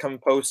Jazz come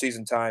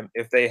postseason time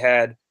if they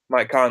had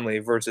Mike Conley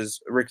versus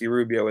Ricky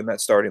Rubio in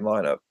that starting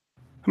lineup.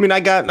 I mean,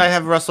 I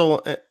have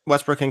Russell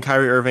Westbrook and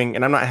Kyrie Irving,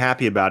 and I'm not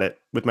happy about it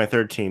with my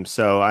third team.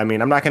 So, I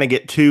mean, I'm not going to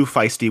get too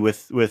feisty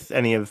with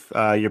any of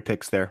your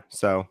picks there.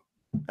 So,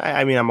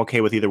 I mean, I'm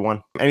okay with either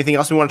one. Anything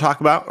else we want to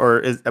talk about,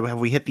 or have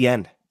we hit the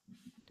end?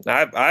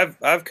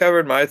 I've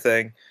covered my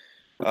thing.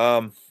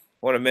 Want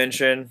to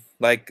mention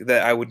like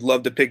that I would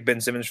love to pick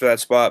Ben Simmons for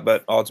that spot,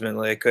 but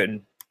ultimately I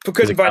couldn't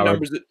find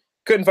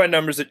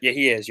numbers that yeah,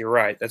 he is. You're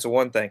right. That's the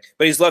one thing.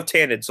 But he's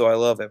left-handed, so I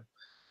love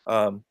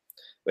him.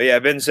 But yeah,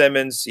 Ben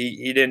Simmons,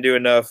 he didn't do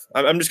enough.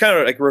 I'm just kind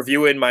of like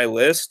reviewing my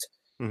list,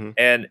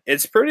 and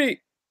it's pretty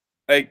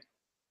like,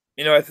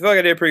 I feel like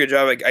I did a pretty good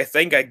job. Like, I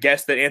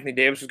guessed that Anthony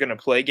Davis was going to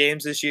play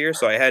games this year,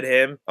 so I had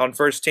him on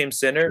first team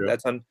center. True.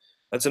 That's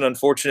an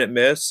unfortunate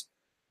miss,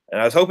 and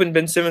I was hoping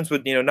Ben Simmons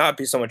would not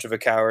be so much of a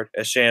coward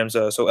as Shams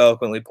so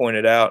eloquently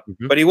pointed out,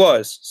 but he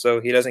was. So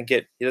he doesn't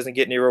get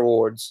any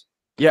rewards.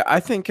 Yeah, I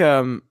think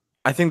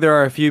there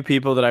are a few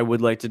people that I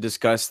would like to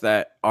discuss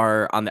that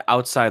are on the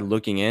outside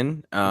looking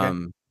in.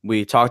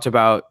 We talked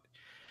about,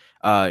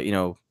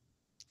 Mike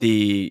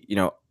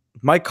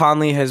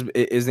Conley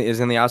is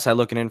in the outside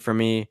looking in for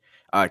me.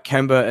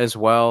 Kemba as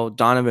well.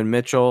 Donovan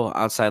Mitchell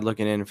outside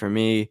looking in for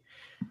me.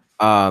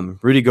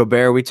 Rudy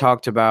Gobert we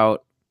talked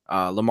about.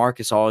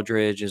 LaMarcus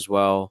Aldridge as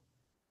well.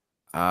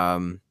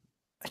 I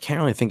can't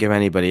really think of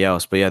anybody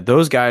else, but yeah,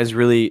 those guys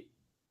really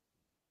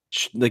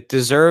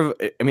deserve.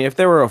 I mean, if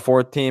there were a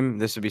fourth team,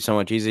 this would be so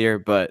much easier,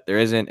 but there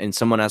isn't, and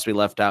someone has to be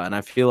left out. And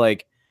I feel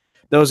like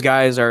those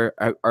guys are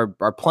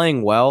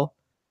playing well,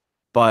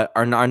 but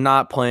are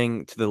not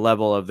playing to the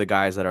level of the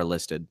guys that are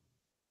listed.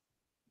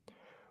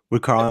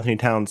 Would Karl-Anthony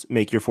Towns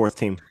make your fourth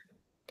team?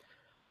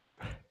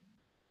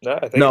 No,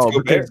 I think it's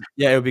Gobert.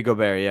 It would be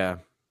Gobert. Yeah.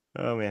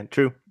 Oh man,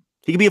 true.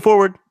 He could be a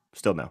forward.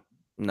 Still no.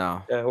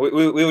 No. Yeah, we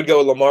would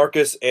go with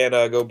LaMarcus and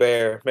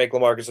Gobert. Make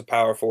LaMarcus a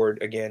power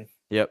forward again.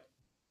 Yep.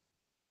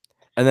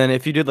 And then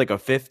if you did like a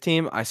fifth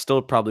team, I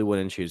still probably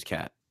wouldn't choose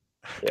Cat.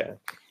 Yeah.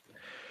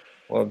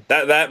 Well,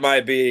 that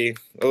might be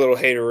a little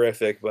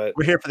haterific, but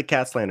we're here for the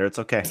Cat slander. It's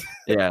okay.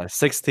 Yeah,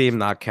 sixth team,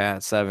 not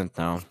Cat. Seventh,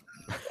 no.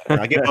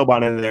 I'll get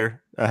Boban in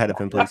there ahead of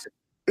him, please.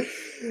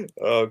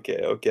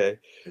 Okay.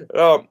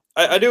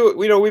 I do.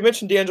 We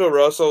mentioned D'Angelo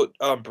Russell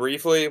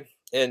briefly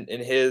in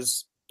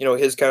his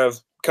his kind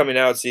of coming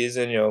out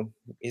season.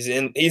 He's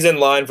in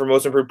line for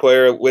most improved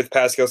player with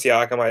Pascal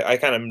Siakam. I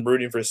kind of am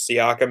rooting for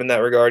Siakam in that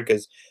regard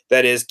because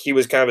he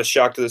was kind of a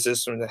shock to the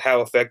system and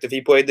how effective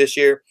he played this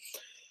year.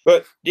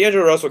 But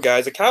D'Angelo Russell,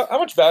 guys, like how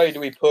much value do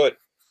we put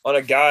on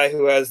a guy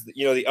who has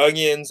the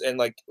onions and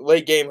like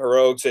late game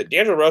heroics that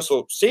D'Angelo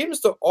Russell seems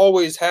to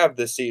always have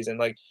this season?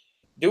 Like,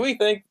 do we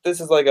think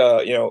this is like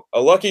a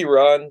lucky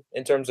run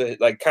in terms of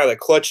like kind of the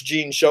clutch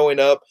gene showing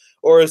up,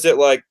 or is it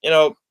like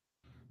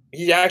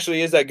he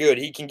actually is that good?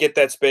 He can get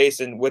that space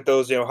and with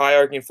those high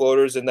arcing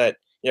floaters and that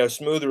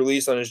smooth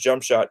release on his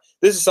jump shot.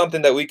 This is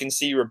something that we can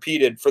see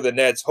repeated for the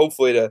Nets,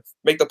 hopefully to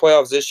make the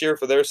playoffs this year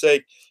for their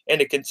sake and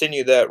to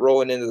continue that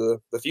rolling into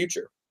the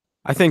future.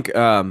 I think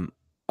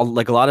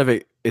like a lot of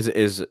it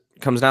is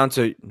comes down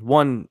to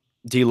one,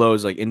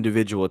 D'Lo's like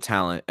individual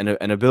talent and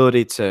an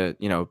ability to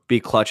be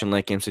clutch in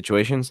late game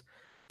situations.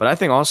 But I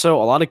think also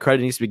a lot of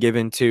credit needs to be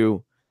given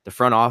to the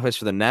front office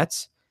for the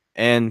Nets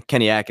and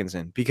Kenny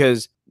Atkinson,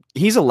 because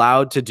he's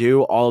allowed to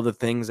do all of the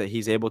things that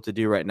he's able to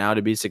do right now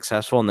to be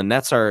successful. And the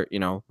Nets are,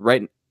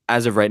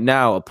 as of right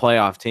now, a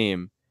playoff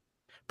team,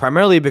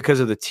 primarily because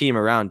of the team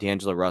around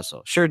D'Angelo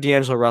Russell. Sure,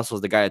 D'Angelo Russell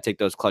is the guy to take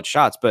those clutch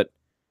shots, but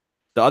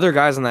the other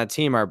guys on that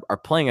team are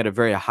playing at a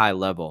very high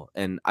level.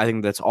 And I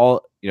think that's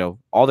all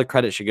the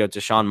credit should go to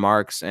Sean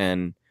Marks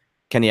and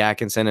Kenny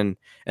Atkinson. And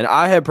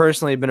I have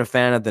personally been a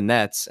fan of the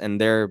Nets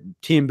and their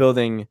team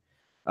building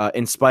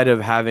in spite of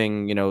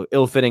having,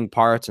 ill-fitting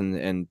parts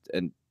and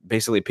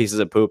basically pieces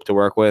of poop to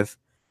work with,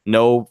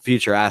 no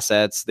future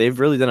assets. They've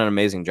really done an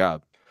amazing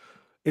job.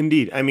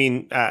 Indeed. I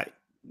mean,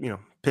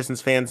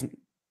 Pistons fans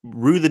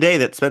rue the day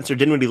that Spencer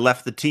Dinwiddie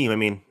left the team. I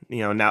mean,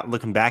 now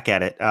looking back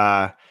at it,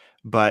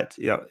 but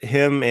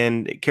him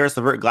and Caris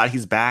LeVert, glad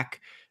he's back.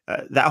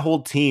 That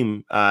whole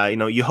team,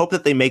 you hope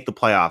that they make the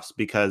playoffs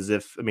because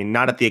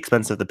not at the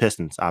expense of the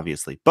Pistons,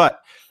 obviously,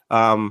 but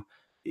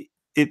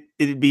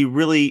it'd be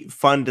really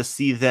fun to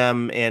see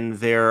them and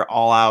they're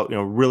all out,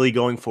 really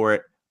going for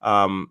it.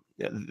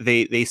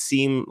 They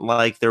seem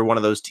like they're one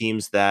of those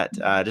teams that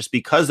just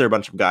because they're a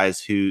bunch of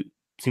guys who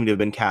seem to have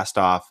been cast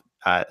off,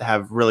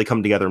 have really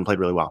come together and played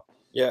really well.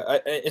 Yeah,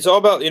 it's all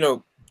about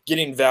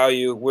getting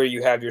value where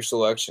you have your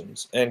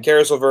selections. And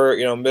Caris LeVert,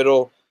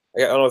 middle.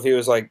 I don't know if he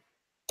was like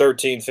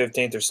 13th,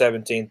 15th, or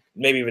 17th,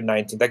 maybe even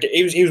 19th. Like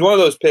he was one of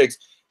those picks,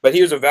 but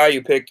he was a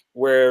value pick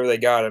wherever they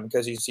got him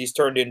because he's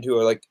turned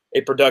into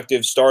a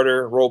productive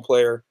starter, role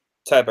player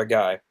type of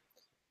guy.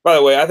 By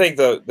the way, I think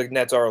the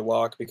Nets are a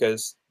lock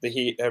because the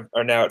Heat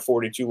are now at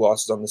 42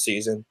 losses on the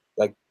season.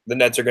 Like the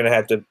Nets are going to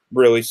have to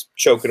really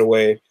choke it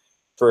away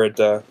for it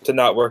to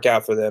not work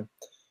out for them.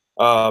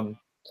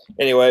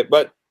 Anyway,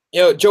 but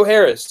Joe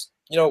Harris,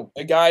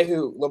 a guy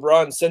who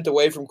LeBron sent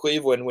away from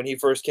Cleveland when he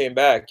first came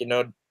back,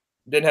 didn't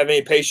have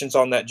any patience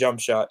on that jump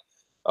shot.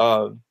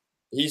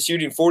 He's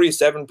shooting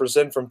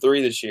 47% from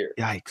three this year.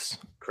 Yikes.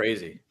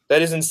 Crazy.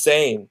 That is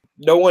insane.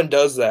 No one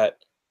does that.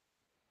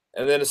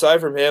 And then aside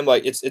from him,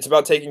 like it's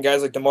about taking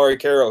guys like DeMarre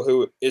Carroll,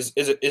 who is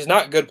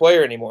not a good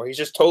player anymore. He's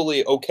just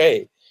totally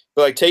okay.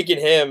 But like taking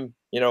him,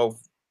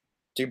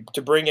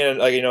 to bring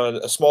in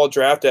a small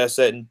draft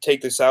asset and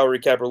take the salary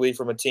cap relief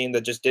from a team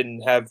that just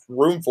didn't have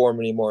room for him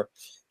anymore.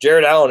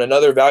 Jarrett Allen,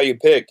 another value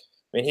pick.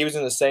 I mean, he was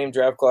in the same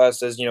draft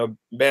class as Bam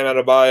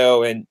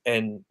Adebayo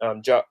and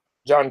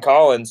John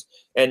Collins,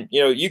 and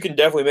you can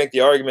definitely make the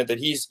argument that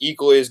he's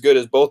equally as good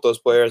as both those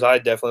players. I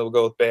definitely will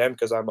go with Bam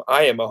because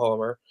I am a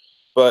homer.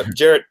 But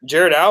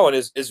Jarrett Allen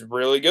is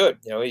really good.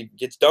 He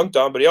gets dunked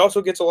on, but he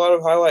also gets a lot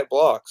of highlight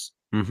blocks.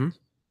 Mm-hmm.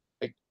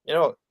 Like,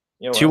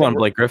 2-1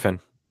 Blake Griffin.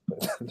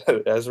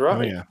 That's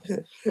right. Oh,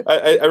 yeah.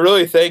 I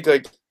really think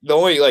like the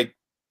only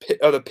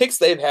of the picks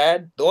they've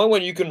had, the only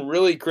one you can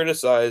really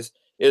criticize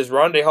is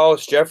Rondae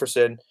Hollis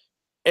Jefferson.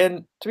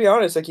 And to be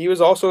honest, like he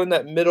was also in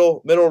that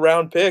middle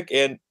round pick,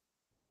 and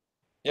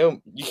you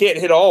can't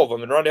hit all of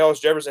them. And Rondae Hollis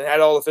Jefferson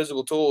had all the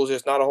physical tools,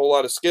 just not a whole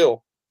lot of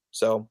skill.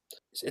 So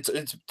it's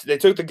they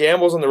took the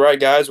gambles on the right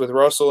guys with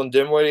Russell and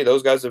Dinwiddie.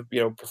 Those guys have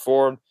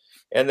performed,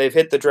 and they've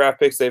hit the draft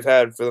picks they've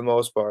had for the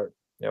most part.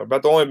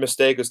 About the only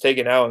mistake was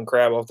taking Allen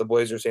Crabbe off the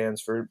Blazers'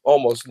 hands for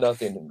almost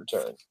nothing in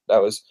return.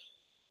 That was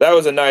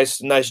a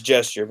nice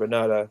gesture, but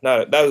that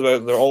was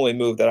the only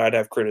move that I'd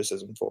have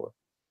criticism for.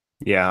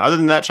 Yeah, other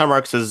than that, Sean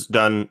Marks has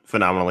done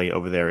phenomenally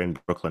over there in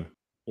Brooklyn.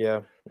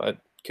 Yeah, but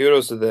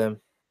kudos to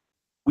them.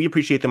 We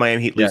appreciate the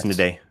Miami Heat losing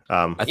today.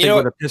 I think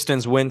when the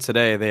Pistons win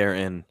today, they are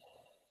in.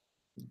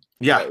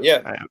 Yeah.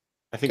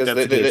 I think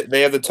that's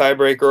they have the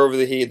tiebreaker over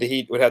the Heat. The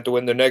Heat would have to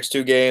win their next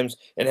two games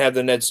and have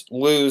the Nets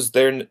lose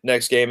their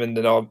next game, and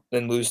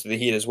then lose to the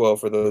Heat as well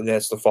for the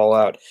Nets to fall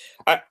out.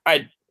 All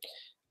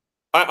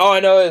I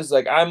know is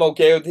like I'm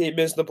okay with the Heat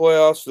missing the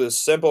playoffs for the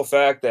simple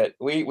fact that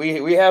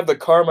we have the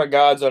karma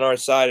gods on our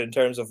side in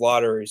terms of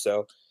lottery.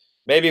 So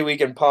maybe we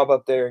can pop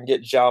up there and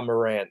get Ja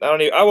Morant.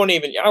 I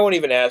won't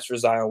even ask for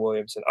Zion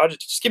Williamson. I'll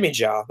just give me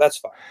Ja. That's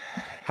fine.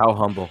 How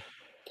humble.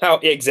 How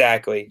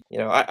exactly?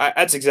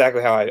 That's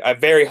exactly how I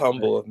very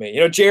humble of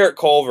me. Jarrett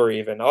Culver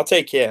even. I'll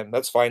take him.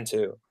 That's fine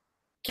too.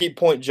 Keep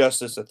point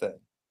justice a thing.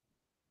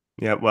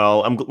 Yeah,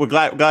 well, we're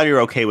glad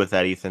you're okay with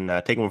that, Ethan.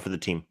 Take one for the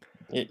team.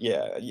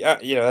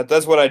 Yeah.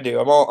 That's what I do.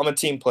 I'm a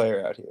team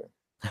player out here.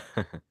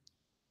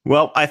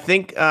 Well, I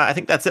think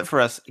that's it for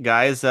us,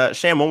 guys.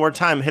 Sham, one more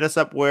time, hit us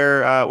up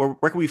where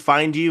can we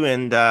find you,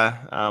 and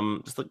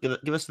just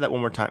give us that one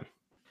more time.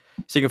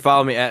 So you can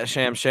follow me at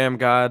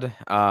Shamgod.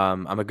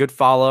 I'm a good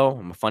follow.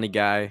 I'm a funny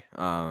guy.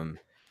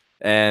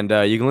 And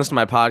you can listen to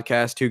my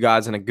podcast, Two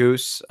Gods and a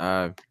Goose.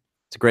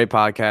 It's a great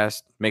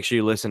podcast. Make sure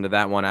you listen to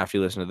that one after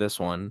you listen to this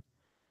one.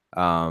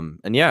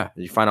 And yeah,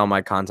 you find all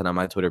my content on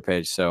my Twitter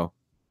page. So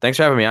thanks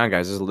for having me on,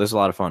 guys. This is a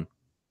lot of fun.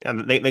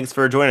 Yeah, thanks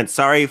for joining.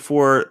 Sorry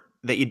for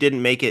that you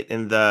didn't make it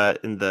in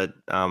the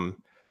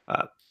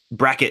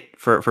bracket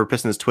for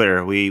Pistons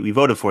Twitter. We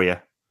voted for you.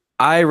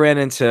 I ran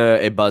into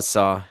a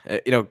buzzsaw.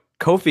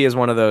 Kofi is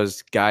one of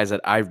those guys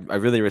that I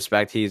really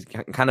respect. He's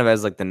kind of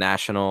as like the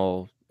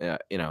national,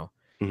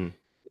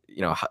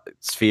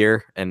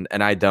 sphere, and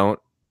I don't.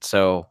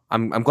 So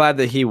I'm glad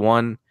that he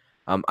won.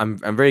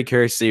 I'm very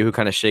curious to see who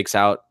kind of shakes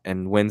out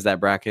and wins that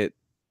bracket.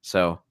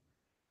 So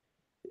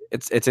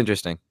it's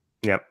interesting.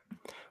 Yep.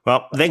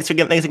 Well, thanks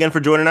again for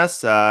joining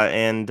us.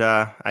 And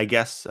I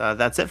guess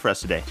that's it for us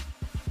today.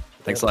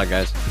 Thanks a lot,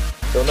 guys.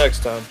 Till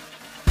next time.